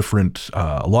of different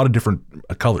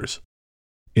colors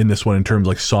in this one in terms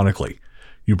like sonically.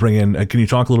 You bring in. Can you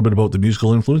talk a little bit about the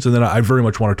musical influence, and then I very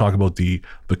much want to talk about the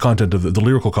content of the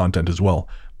lyrical content as well.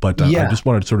 But I just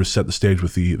wanted to sort of set the stage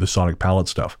with the sonic palette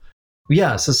stuff.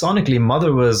 Yeah. So sonically,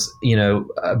 Mother was, you know,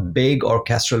 big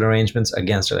orchestral arrangements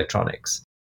against electronics.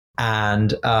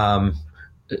 And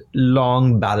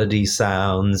long ballady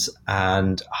sounds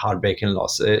and heartbreak and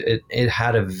loss. It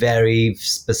had a very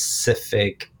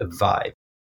specific vibe.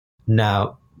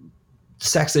 Now,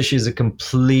 Sex Issue is a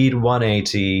complete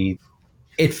 180.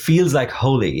 It feels like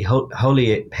Holi.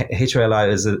 Holi, H-O-L-I,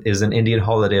 is an Indian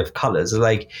holiday of colors. It's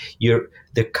like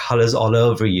the colors all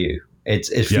over you. It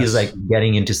feels like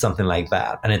getting into something like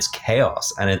that, and it's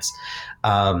chaos, and it's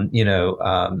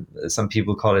some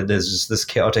people call it, there's just this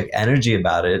chaotic energy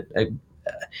about it.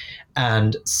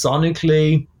 And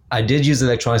sonically, I did use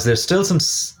electronics. There's still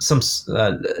some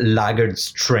laggard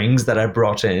strings that I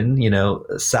brought in. You know,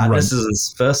 Sadness is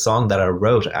his first song that I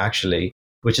wrote, actually,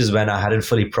 which is when I hadn't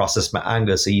fully processed my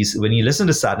anger. So when you listen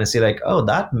to Sadness, you're like, oh,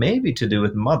 that may be to do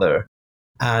with Mother.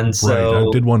 And so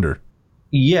I did wonder.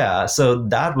 Yeah, so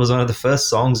that was one of the first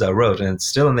songs I wrote, and it's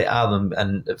still on the album,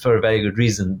 and for a very good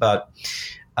reason. But,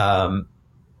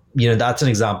 that's an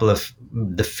example of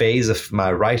the phase of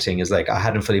my writing is like I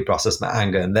hadn't fully processed my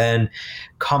anger. And then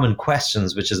Common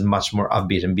Questions, which is much more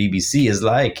upbeat, and BBC is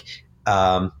like,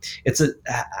 it's a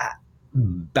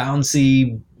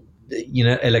bouncy,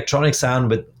 electronic sound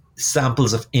with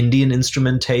samples of Indian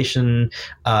instrumentation.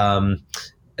 Common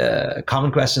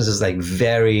Questions is like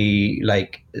very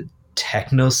like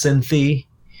techno synthy,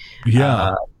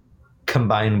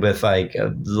 combined with like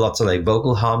lots of like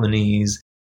vocal harmonies.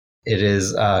 It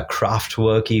is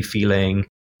Kraftwerky feeling.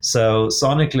 So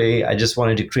sonically, I just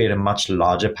wanted to create a much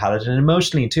larger palette, and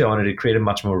emotionally too, I wanted to create a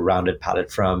much more rounded palette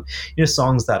from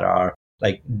songs that are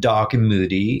like dark and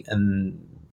moody, and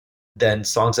then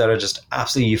songs that are just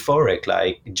absolutely euphoric,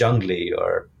 like Jungly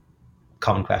or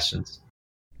Common Questions.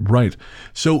 Right.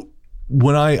 So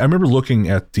when I remember looking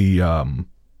at the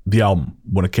album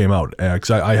when it came out, because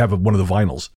I have one of the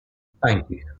vinyls. Thank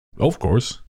you. Of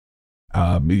course.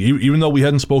 Even though we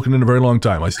hadn't spoken in a very long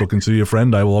time, I still consider you a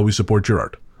friend. I will always support your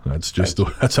art. That's just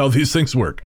that's how these things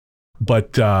work.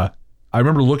 But I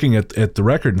remember looking at the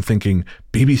record and thinking,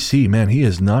 BBC, man, he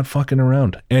is not fucking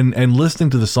around. And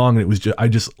listening to the song, and it was I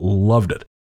just loved it,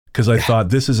 because I thought,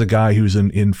 this is a guy who's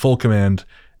in full command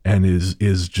and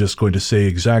is just going to say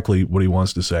exactly what he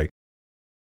wants to say.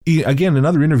 Again, in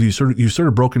other interviews, you've sort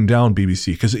of broken down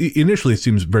BBC, because initially it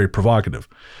seems very provocative,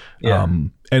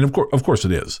 and of course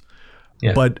it is.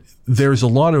 Yeah. But there's a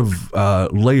lot of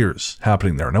layers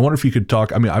happening there, and I wonder if you could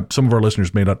talk. I mean, some of our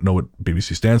listeners may not know what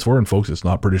BBC stands for, and folks, it's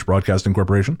not British Broadcasting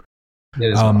Corporation.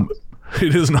 It is not.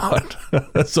 It is not.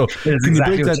 So it is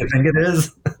exactly what you think it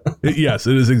is. Yes,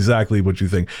 it is exactly what you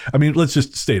think. I mean, let's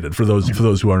just state it for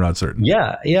those who are not certain.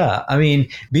 Yeah. I mean,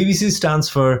 BBC stands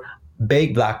for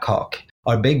Big Black Cock,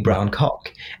 or Big Brown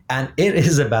Cock. And it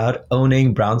is about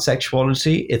owning brown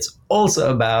sexuality. It's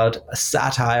also about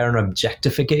satire and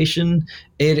objectification.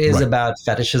 It is about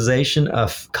fetishization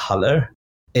of color.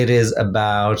 It is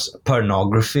about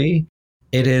pornography.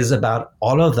 It is about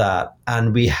all of that.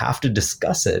 And we have to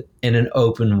discuss it in an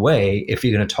open way. If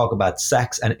you're going to talk about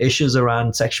sex and issues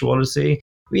around sexuality,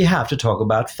 we have to talk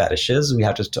about fetishes. We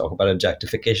have to talk about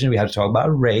objectification. We have to talk about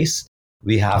race.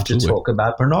 We have to talk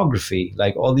about pornography.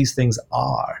 Like, all these things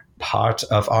are part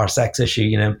of our sex issue.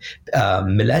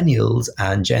 Millennials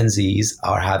and Gen Zs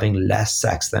are having less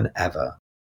sex than ever,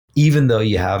 even though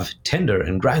you have Tinder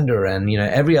and Grindr and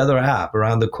every other app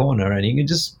around the corner, and you can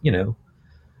just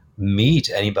meet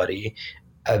anybody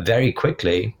very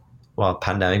quickly. Well,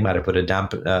 pandemic might have put a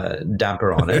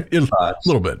damper on it, a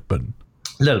little bit,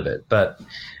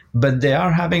 but they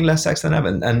are having less sex than ever.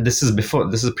 And this is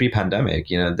pre-pandemic.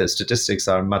 The statistics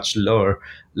are much lower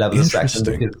level of sex.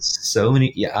 Because so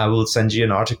many. Yeah, I will send you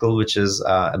an article, which is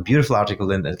a beautiful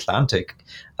article in the Atlantic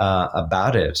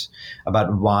about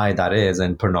why that is,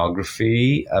 and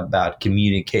pornography, about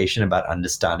communication, about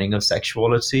understanding of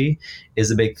sexuality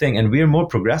is a big thing. And we're more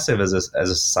progressive as a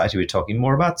society. We're talking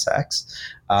more about sex.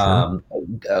 Sure.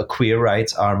 Queer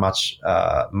rights are much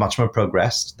more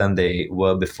progressed than they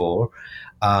were before.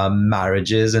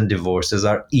 Marriages and divorces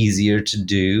are easier to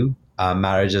do.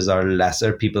 Marriages are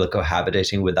lesser. People are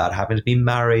cohabitating without having to be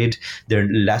married. There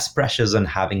are less pressures on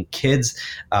having kids.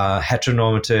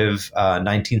 Heteronormative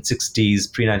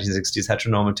 1960s, pre-1960s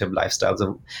heteronormative lifestyles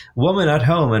of woman at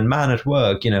home and man at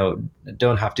work,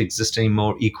 don't have to exist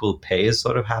anymore. Equal pay is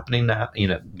sort of happening now,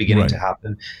 beginning to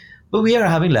happen. But we are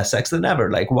having less sex than ever.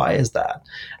 Like, why is that?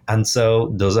 And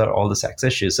so those are all the sex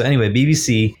issues. So anyway,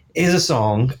 BBC is a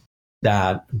song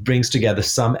that brings together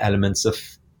some elements of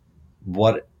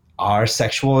what our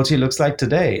sexuality looks like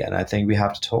today. And I think we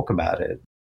have to talk about it.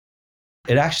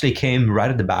 It actually came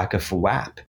right at the back of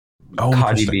WAP.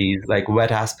 Cardi B's like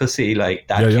Wet Ass Pussy, like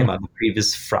that came out the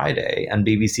previous Friday, and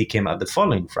BBC came out the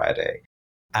following Friday.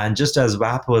 And just as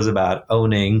WAP was about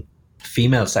owning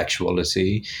female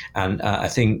sexuality, and I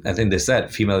think they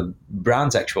said female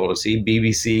brown sexuality,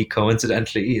 BBC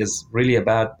coincidentally is really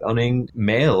about owning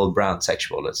male brown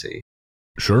sexuality.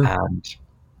 Sure.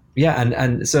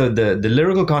 And so the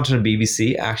lyrical content of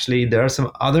BBC, actually, there are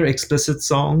some other explicit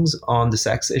songs on the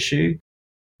sex issue,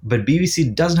 but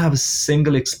BBC doesn't have a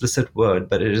single explicit word,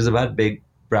 but it is about big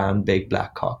brown, big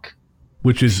black cock.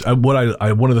 Which is what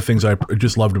I one of the things I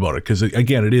just loved about it, because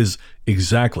again, it is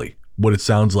exactly what it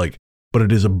sounds like, but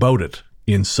it is about it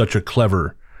in such a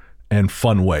clever and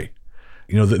fun way.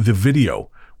 The video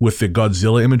with the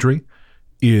Godzilla imagery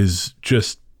is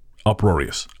just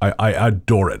uproarious. I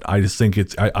adore it. I just think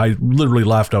I literally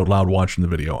laughed out loud watching the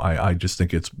video. I just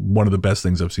think it's one of the best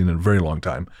things I've seen in a very long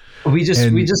time. We just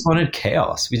wanted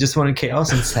chaos. We just wanted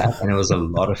chaos and set, and it was a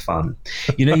lot of fun.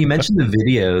 You mentioned the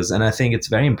videos, and I think it's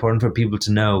very important for people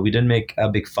to know. We didn't make a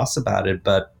big fuss about it,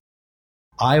 but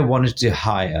I wanted to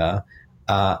hire,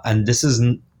 I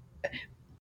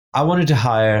wanted to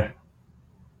hire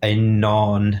a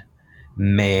non-male.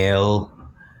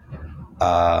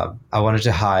 I wanted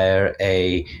to hire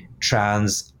a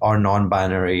trans or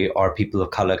non-binary or people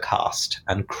of color cast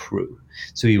and crew.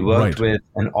 So we worked with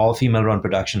an all-female run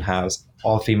production house,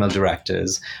 all-female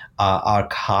directors. Our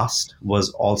cast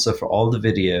was also, for all the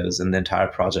videos and the entire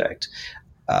project,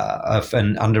 of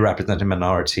an underrepresented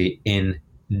minority in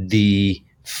the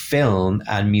film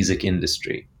and music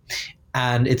industry.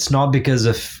 And it's not because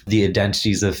of the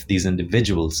identities of these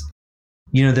individuals.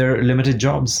 They're limited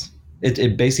jobs.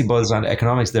 It basically boils down to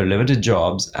economics. They're limited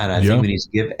jobs, and I think we need to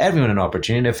give everyone an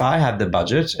opportunity. If I have the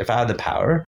budget, if I have the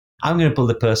power, I'm going to pull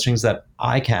the purse strings that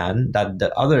I can, that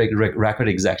the other record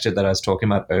executive that I was talking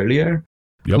about earlier,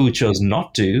 who chose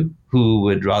not to, who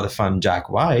would rather fund Jack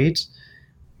White.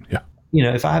 Yeah.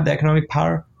 If I have the economic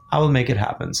power, I will make it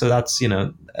happen. So that's,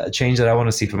 a change that I want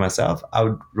to see for myself. I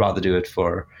would rather do it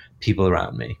for people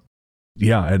around me.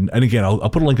 Yeah. And again, I'll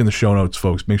put a link in the show notes,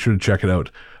 folks. Make sure to check it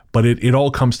out. But it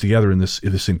all comes together in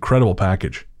this incredible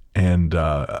package. And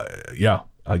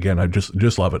again, I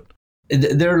just love it.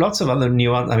 There are lots of other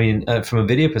nuance. I mean, from a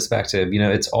video perspective,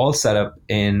 it's all set up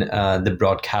in the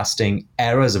broadcasting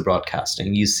eras of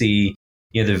broadcasting. You see,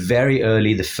 the very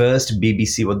early, the first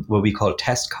BBC, what we call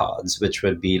test cards, which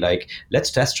would be like,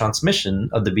 let's test transmission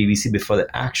of the BBC before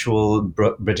the actual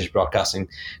British Broadcasting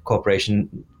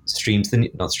Corporation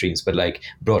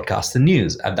broadcast the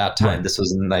news at that time. Right. This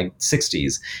was in like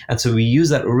 60s. And so we use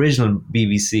that original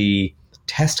BBC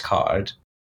test card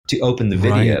to open the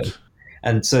video. Right.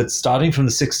 And so it's starting from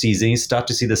the 60s, and you start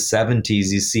to see the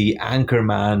 70s. You see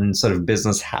Anchorman sort of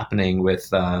business happening with,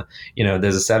 there's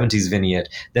a 70s vignette.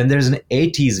 Then there's an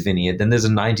 80s vignette. Then there's a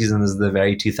 90s, and there's the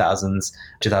very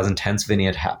 2010s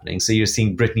vignette happening. So you're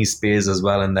seeing Britney Spears as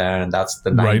well in there, and that's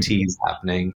the 90s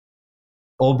happening.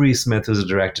 Aubrey Smith, who's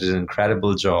directed an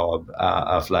incredible job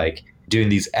of like doing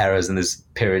these eras and these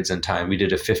periods in time. We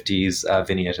did a 50s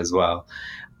vignette as well.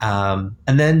 And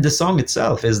then the song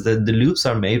itself is the loops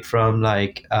are made from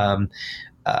like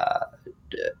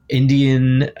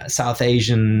Indian, South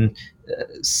Asian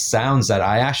sounds that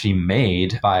I actually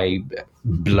made by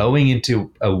blowing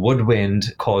into a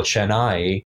woodwind called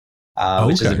Chennai,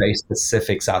 which is a very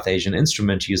specific South Asian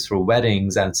instrument used for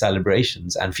weddings and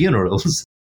celebrations and funerals.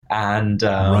 And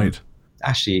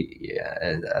actually,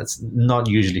 it's not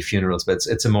usually funerals, but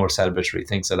it's a more celebratory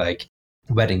thing. So like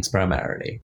weddings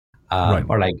primarily,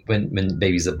 or like when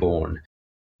babies are born,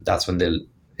 that's when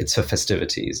it's for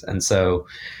festivities. And so,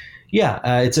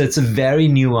 it's a very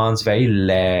nuanced, very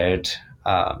layered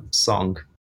song.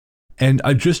 And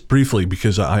I just briefly,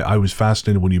 because I was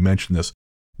fascinated when you mentioned this,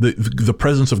 the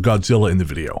presence of Godzilla in the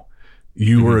video.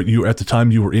 You were at the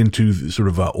time you were into sort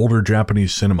of older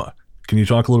Japanese cinema. Can you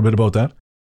talk a little bit about that?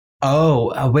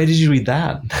 Oh, where did you read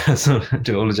that?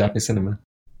 To older Japanese cinema.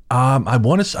 I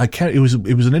want to. I can't. It was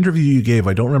an interview you gave.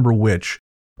 I don't remember which,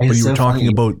 but you were talking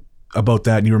about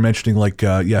that, and you were mentioning like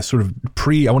sort of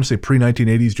I want to say pre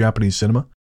 1980s Japanese cinema.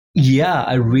 Yeah,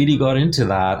 I really got into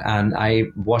that, and I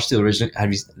watched the original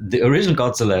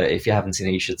Godzilla. If you haven't seen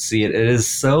it, you should see it. It is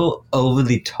so over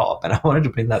the top, and I wanted to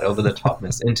bring that over the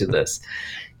topness into this.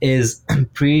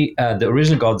 The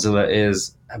original Godzilla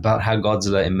is about how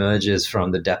Godzilla emerges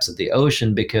from the depths of the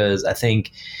ocean, because I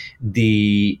think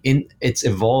it's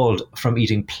evolved from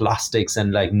eating plastics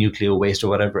and like nuclear waste or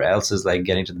whatever else is like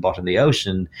getting to the bottom of the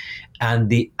ocean, and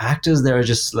the actors there are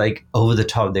just like over the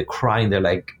top. They're crying. They're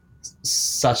like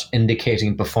such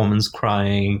indicating performance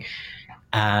crying,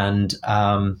 and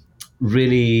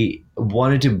really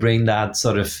wanted to bring that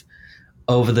sort of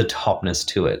over the topness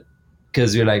to it,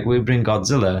 because you're like, we bring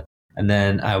Godzilla, and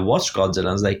then I watched Godzilla and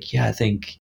I was like, I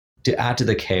think to add to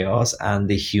the chaos and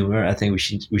the humor, I think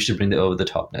we should bring the over the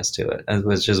topness to it. And it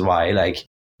was just why, like,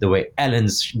 the way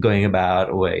Ellen's going about,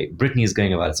 the way Britney's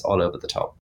going about, it's all over the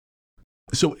top.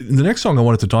 So the next song I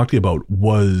wanted to talk to you about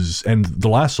was, and the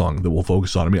last song that we'll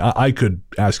focus on, I mean, I could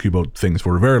ask you about things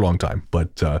for a very long time,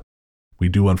 but we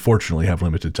do unfortunately have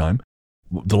limited time.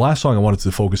 The last song I wanted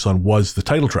to focus on was the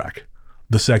title track,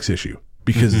 The Sex Issue,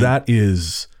 because that's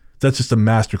just a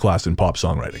masterclass in pop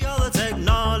songwriting. All the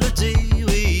technology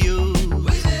we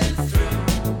use,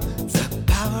 the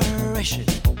power issue,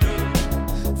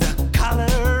 the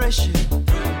color issue,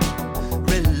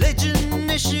 religion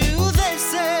issue.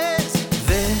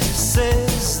 This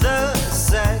is the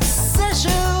sex issue.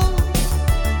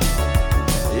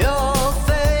 Your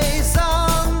face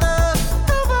on the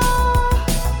cover.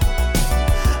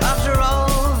 After all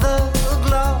the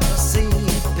glossy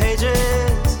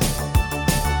pages,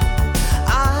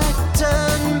 I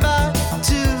turn back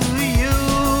to you.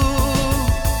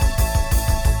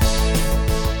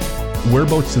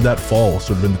 Whereabouts did that fall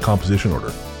sort of in the composition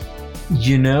order?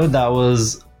 That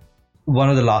was one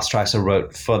of the last tracks I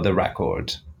wrote for the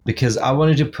record, because I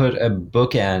wanted to put a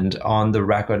bookend on the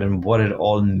record and what it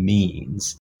all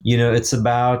means. It's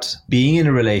about being in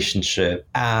a relationship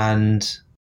and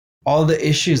all the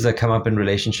issues that come up in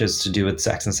relationships to do with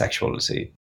sex and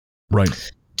sexuality.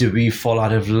 Right. Do we fall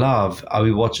out of love? Are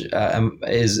we watching?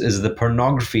 Is the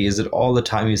pornography? Is it all the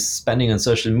time you're spending on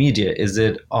social media? Is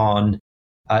it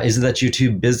that you're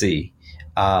too busy?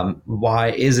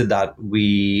 Why is it that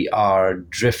we are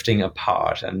drifting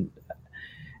apart? And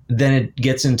then it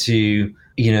gets into,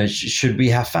 should we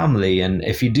have family? And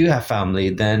if you do have family,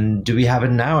 then do we have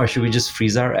it now, or should we just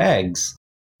freeze our eggs?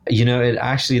 It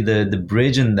actually, the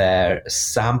bridge in there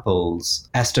samples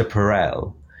Esther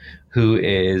Perel, who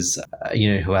is,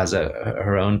 who has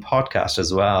her own podcast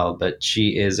as well, but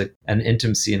she is an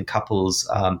intimacy and couples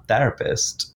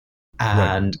therapist.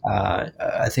 And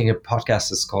I think a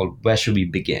podcast is called Where Should We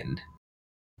Begin?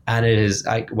 And it is,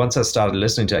 once I started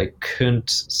listening to it, I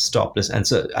couldn't stop listening. And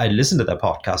so I listened to that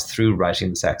podcast through writing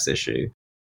The Sex Issue.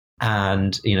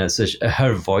 And, so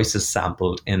her voice is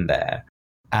sampled in there.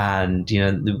 And,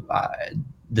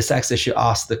 the Sex Issue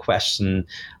asks the question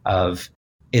of,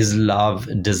 is love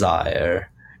desire?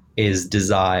 Is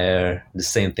desire the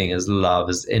same thing as love?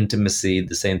 Is intimacy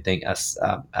the same thing as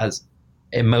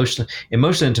emotional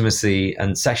intimacy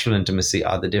and sexual intimacy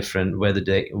are the different, where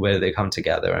they come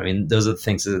together? I mean, those are the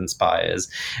things it inspires.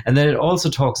 And then it also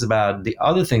talks about the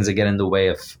other things that get in the way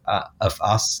of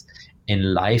us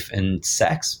in life and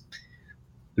sex: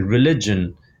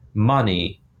 religion,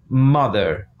 money,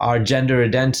 mother, our gender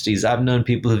identities. I've known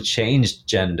people who've changed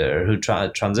gender, who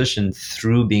transitioned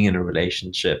through being in a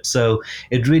relationship. So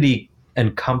it really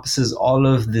encompasses all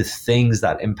of the things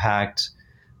that impact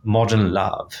modern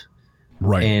love.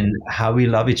 Right. In how we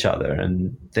love each other,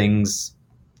 and things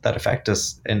that affect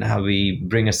us in how we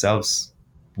bring ourselves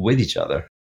with each other.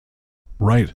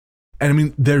 Right. And I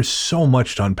mean, there's so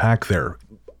much to unpack there.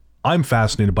 I'm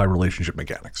fascinated by relationship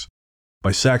mechanics,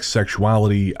 by sex,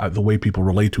 sexuality, the way people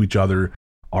relate to each other,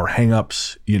 our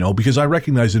hangups, because I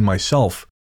recognize in myself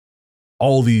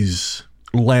all these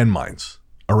landmines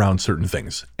around certain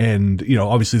things. And,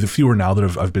 obviously the fewer now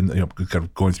that I've been, kind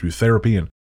of going through therapy, and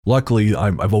luckily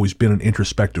I've always been an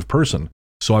introspective person.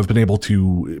 So I've been able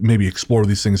to maybe explore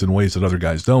these things in ways that other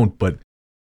guys don't, but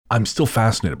I'm still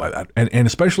fascinated by that. And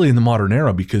especially in the modern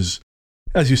era, because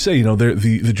as you say,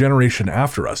 the generation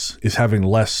after us is having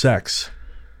less sex.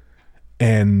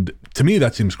 And to me,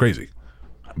 that seems crazy,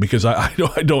 because I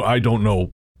don't know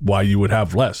why you would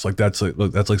have less. Like that's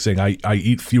like saying I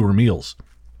eat fewer meals.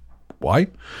 Why?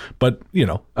 But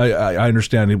I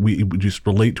understand it. We just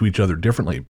relate to each other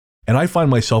differently. And I find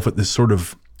myself at this sort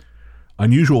of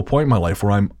unusual point in my life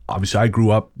where I grew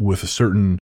up with a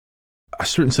certain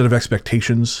set of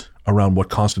expectations around what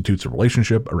constitutes a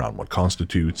relationship, around what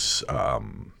constitutes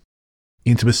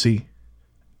intimacy,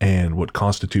 and what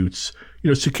constitutes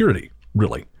security,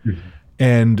 really. Mm-hmm.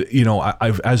 And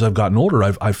as I've gotten older,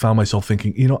 I've found myself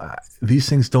thinking, these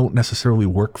things don't necessarily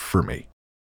work for me.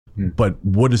 Mm-hmm. But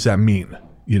what does that mean?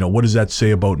 What does that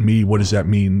say about me? What does that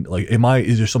mean? Like,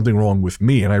 is there something wrong with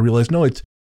me? And I realized, no, I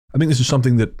think this is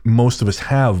something that most of us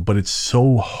have, but it's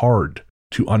so hard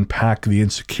to unpack the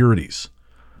insecurities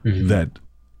mm-hmm. that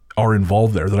are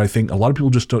involved there that I think a lot of people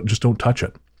just don't touch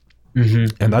it.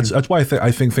 Mm-hmm. And that's why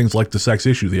I think things like the Sex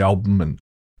Issue, the album, and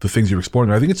the things you're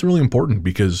exploring, I think it's really important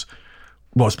because,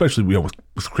 well, especially with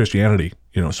Christianity,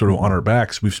 sort of on our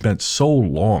backs, we've spent so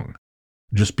long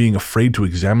just being afraid to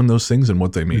examine those things and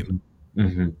what they mean.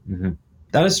 Mm-hmm. Mm-hmm.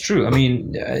 That is true. I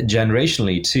mean,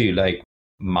 generationally too, like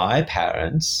my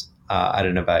parents, I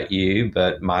don't know about you,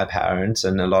 but my parents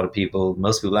and a lot of people,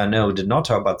 most people I know, did not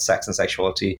talk about sex and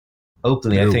sexuality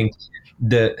openly. No. I think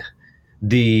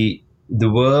the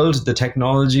world, the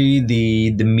technology,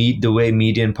 the way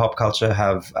media and pop culture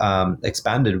have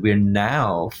expanded, we're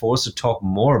now forced to talk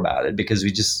more about it because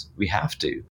we have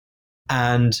to.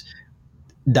 And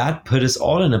that put us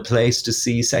all in a place to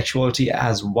see sexuality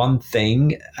as one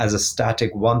thing, as a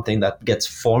static one thing that gets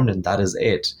formed, and that is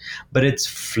it. But it's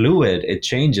fluid. It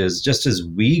changes just as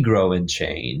we grow and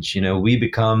change. We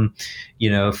become,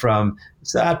 from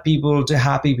sad people to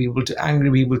happy people to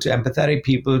angry people to empathetic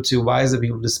people to wiser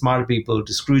people to smarter people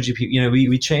to Scroogey people.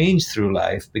 We change through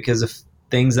life because of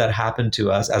things that happen to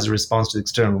us as a response to the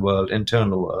external world,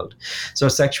 internal world. So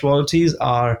sexualities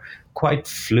are quite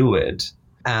fluid,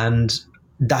 and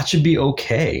that should be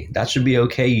okay.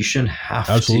 You shouldn't have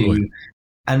Absolutely. to.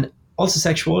 And also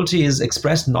sexuality is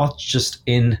expressed not just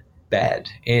in bed,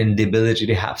 in the ability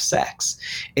to have sex.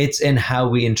 It's in how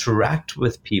we interact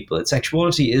with people.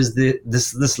 Sexuality is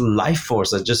this life force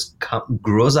that just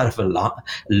grows out of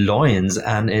loins,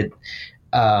 and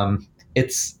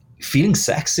it's feeling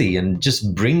sexy and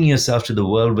just bringing yourself to the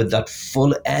world with that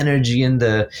full energy and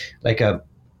like a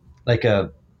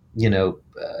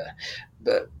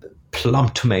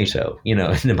plump tomato, in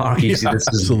the market. You see this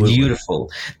is beautiful.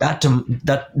 That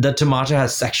tomato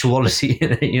has sexuality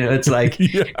in it. It's like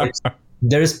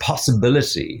there is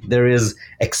possibility, there is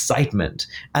excitement,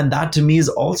 and that to me is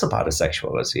also part of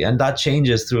sexuality, and that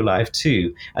changes through life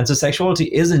too. And so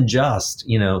sexuality isn't just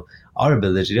our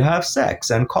ability to have sex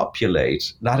and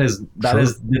copulate. That is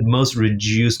the most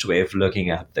reduced way of looking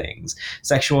at things.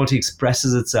 Sexuality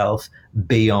expresses itself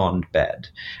beyond bed,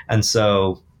 and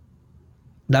so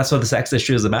that's what the Sex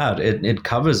Issue is about. It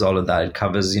covers all of that. It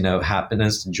covers,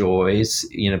 happiness, joys,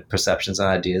 perceptions and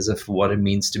ideas of what it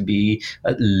means to be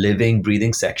a living,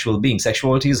 breathing sexual being.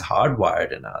 Sexuality is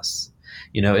hardwired in us.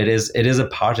 It is a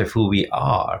part of who we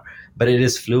are, but it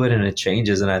is fluid and it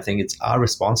changes. And I think it's our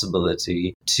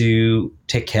responsibility to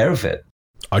take care of it.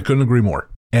 I couldn't agree more.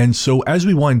 And so as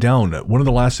we wind down, one of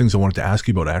the last things I wanted to ask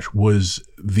you about, Ash, was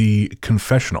the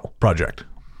Confessional Project.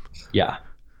 Yeah.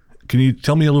 Can you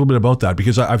tell me a little bit about that?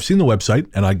 Because I've seen the website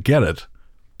and I get it,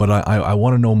 but I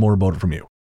want to know more about it from you.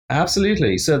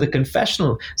 Absolutely. So the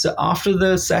Confessional. So after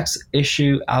the Sex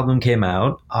Issue album came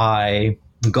out, I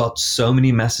got so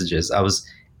many messages. I was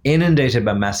inundated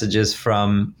by messages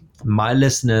from my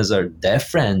listeners or their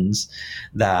friends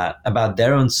that about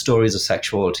their own stories of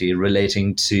sexuality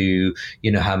relating to,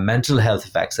 how mental health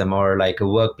affects them, or like a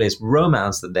workplace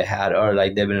romance that they had, or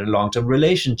like they've been in a long-term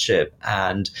relationship,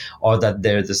 or that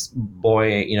they're this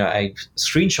boy, I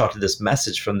screenshotted this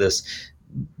message from this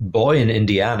boy in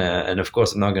Indiana. And of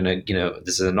course, I'm not going to,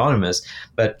 this is anonymous,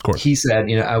 but he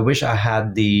said, I wish I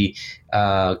had the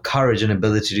courage and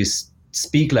ability to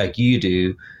speak like you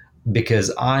do, because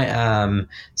I am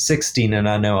 16 and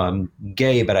I know I'm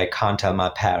gay, but I can't tell my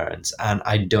parents, and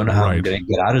I don't know how I'm going to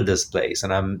get out of this place,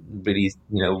 and I'm really,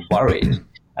 worried.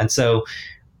 And so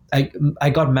I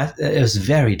got it was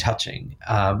very touching,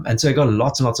 and so I got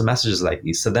lots and lots of messages like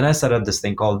these. So then I set up this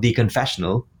thing called The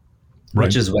Confessional,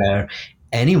 which is where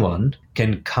anyone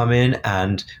can come in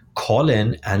and call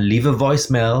in and leave a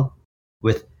voicemail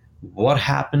with what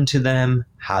happened to them,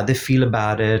 how they feel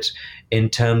about it, in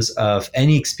terms of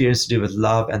any experience to do with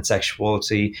love and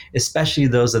sexuality, especially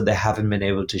those that they haven't been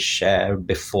able to share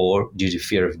before due to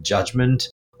fear of judgment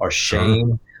or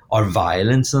shame or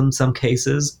violence in some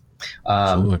cases.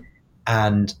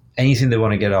 And anything they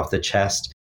want to get off the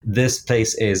chest. This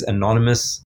place is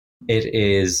anonymous. It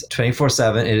is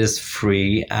 24/7. It is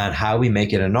free. And how we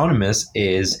make it anonymous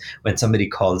is when somebody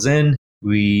calls in,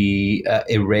 we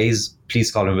erase,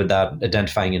 please call in without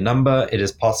identifying a number. It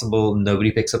is possible.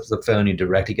 Nobody picks up the phone. You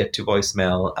directly get to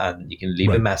voicemail and you can leave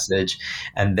a message.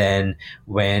 And then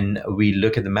when we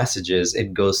look at the messages,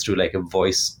 it goes through like a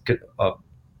voice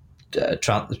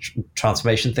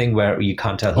transformation thing where you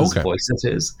can't tell whose voice it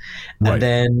is. And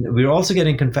then we're also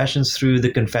getting confessions through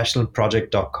the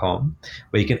confessionalproject.com,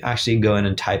 where you can actually go in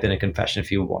and type in a confession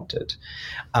if you want it.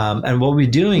 And what we're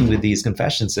doing with these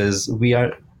confessions is we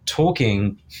are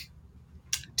talking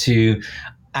to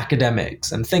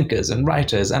academics and thinkers and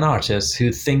writers and artists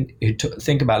who think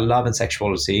about love and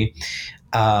sexuality,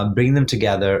 bringing them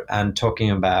together and talking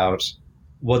about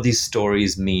what these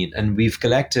stories mean. And we've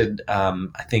collected,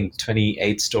 I think,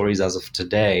 28 stories as of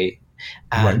today,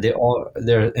 and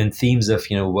they're in themes of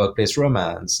workplace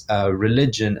romance,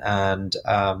 religion, and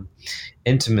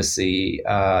intimacy.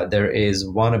 There is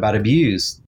one about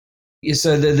abuse.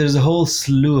 So there's a whole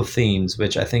slew of themes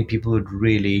which I think people would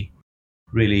really,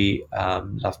 really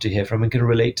love to hear from and can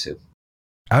relate to.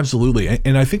 Absolutely.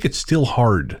 And I think it's still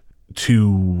hard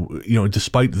to,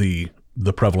 despite the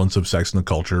prevalence of sex in the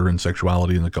culture and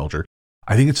sexuality in the culture,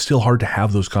 I think it's still hard to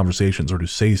have those conversations or to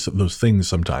say those things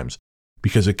sometimes,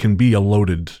 because it can be a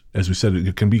loaded, as we said,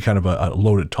 it can be kind of a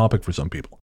loaded topic for some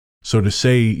people. So to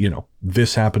say,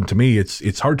 this happened to me,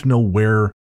 it's hard to know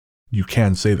where you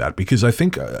can say that, because I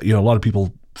think, a lot of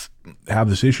people have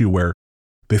this issue where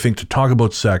they think to talk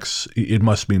about sex, it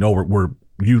must mean,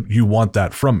 you want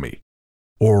that from me,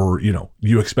 or,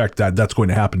 you expect that's going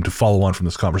to happen to follow on from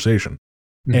this conversation.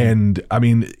 Mm-hmm. And I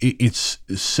mean, it's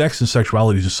sex and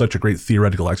sexuality is just such a great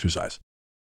theoretical exercise.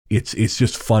 It's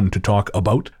just fun to talk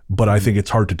about, but I think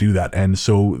it's hard to do that. And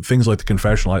so things like the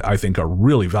confessional, I think, are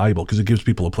really valuable because it gives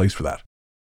people a place for that.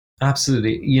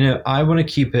 Absolutely. I want to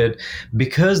keep it,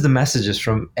 because the messages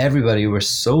from everybody were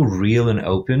so real and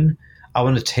open. I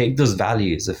want to take those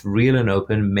values of real and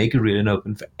open, make it real and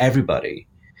open for everybody.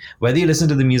 Whether you listen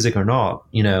to the music or not,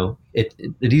 at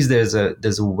least there's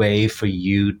a way for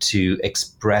you to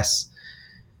express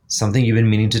something you've been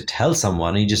meaning to tell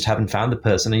someone, and you just haven't found the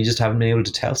person, and you just haven't been able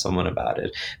to tell someone about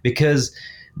it. Because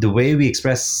the way we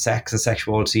express sex and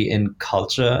sexuality in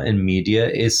culture and media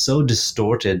is so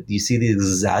distorted. You see these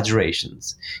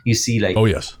exaggerations. You see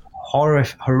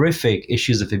horrific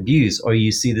issues of abuse, or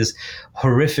you see this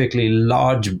horrifically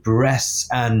large breasts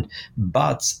and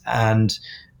butts, and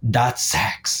that's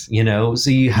sex, So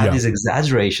you have these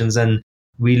exaggerations, and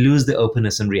we lose the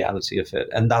openness and reality of it.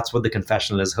 And that's what the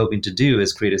confessional is hoping to do,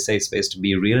 is create a safe space to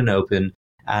be real and open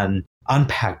and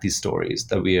unpack these stories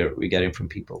that we're getting from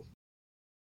people.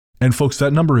 And folks,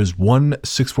 that number is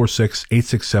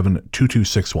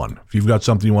 1-646-867-2261. If you've got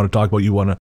something you want to talk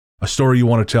about, a story you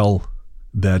want to tell,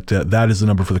 that is the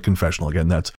number for the confessional. Again,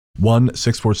 that's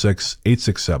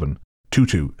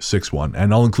 1-646-867-2261.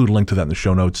 And I'll include a link to that in the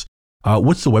show notes.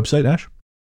 What's the website, Ash?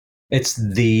 It's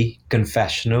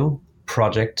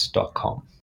theconfessionalproject.com.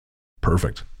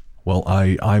 Perfect. Well,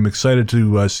 I'm excited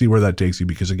to see where that takes you,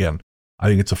 because, again, I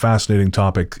think it's a fascinating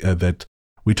topic that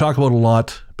we talk about a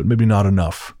lot, but maybe not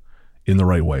enough in the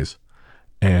right ways.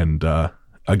 And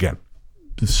again,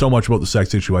 so much about the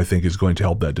sex issue, I think, is going to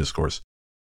help that discourse.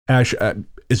 Ash,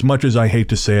 as much as I hate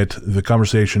to say it, the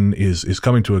conversation is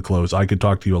coming to a close. I could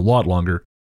talk to you a lot longer,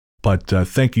 but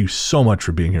thank you so much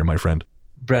for being here, my friend.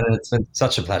 Brennan, it's been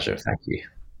such a pleasure. Thank you.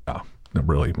 Oh, no,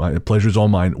 really, my pleasure's all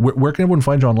mine. Where can everyone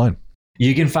find you online?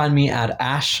 You can find me at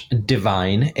Ash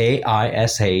Divine,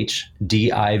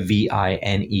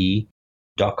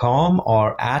 AISHDIVINE.com,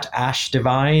 or at Ash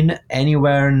Divine,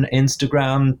 anywhere on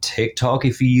Instagram, TikTok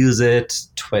if you use it,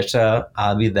 Twitter.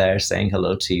 I'll be there saying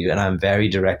hello to you. And I'm very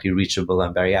directly reachable.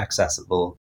 I'm very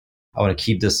accessible. I want to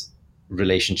keep this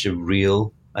relationship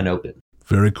real and open.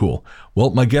 Very cool. Well,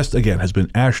 my guest again has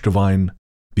been Ash Divine.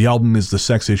 The album is The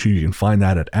Sex Issue. You can find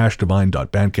that at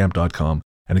ashdivine.bandcamp.com.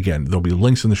 And again, there'll be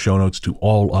links in the show notes to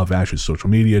all of Ash's social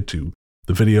media, to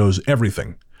the videos,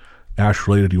 everything Ash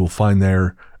related you will find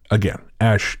there. Again,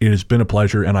 Ash, it has been a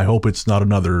pleasure, and I hope it's not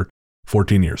another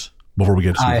 14 years. before we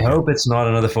get to I hope it's not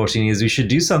another 14 years. We should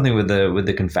do something with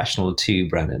the confessional too,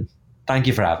 Brennan. Thank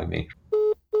you for having me.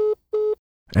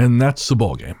 And that's the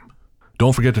ball game.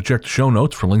 Don't forget to check the show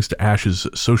notes for links to Ash's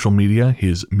social media,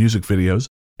 his music videos,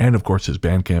 and of course his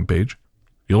Bandcamp page.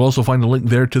 You'll also find a link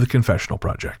there to the Confessional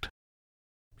Project.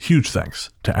 Huge thanks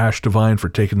to Ash Divine for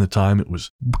taking the time. It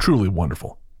was truly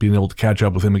wonderful being able to catch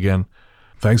up with him again.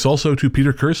 Thanks also to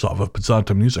Peter Kursov of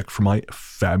Pizzanta Music for my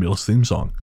fabulous theme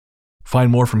song.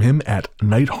 Find more from him at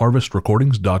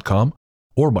nightharvestrecordings.com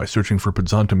or by searching for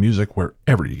Pizzanta Music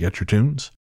wherever you get your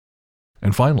tunes.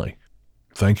 And finally,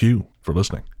 thank you for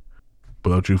listening.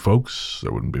 Without you folks,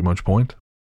 there wouldn't be much point.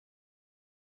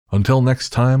 Until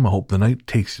next time, I hope the night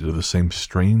takes you to the same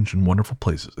strange and wonderful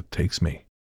places it takes me.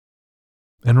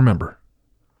 And remember,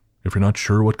 if you're not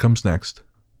sure what comes next,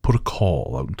 put a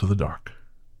call out into the dark.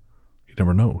 You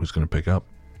never know who's going to pick up.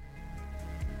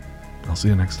 I'll see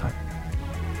you next time.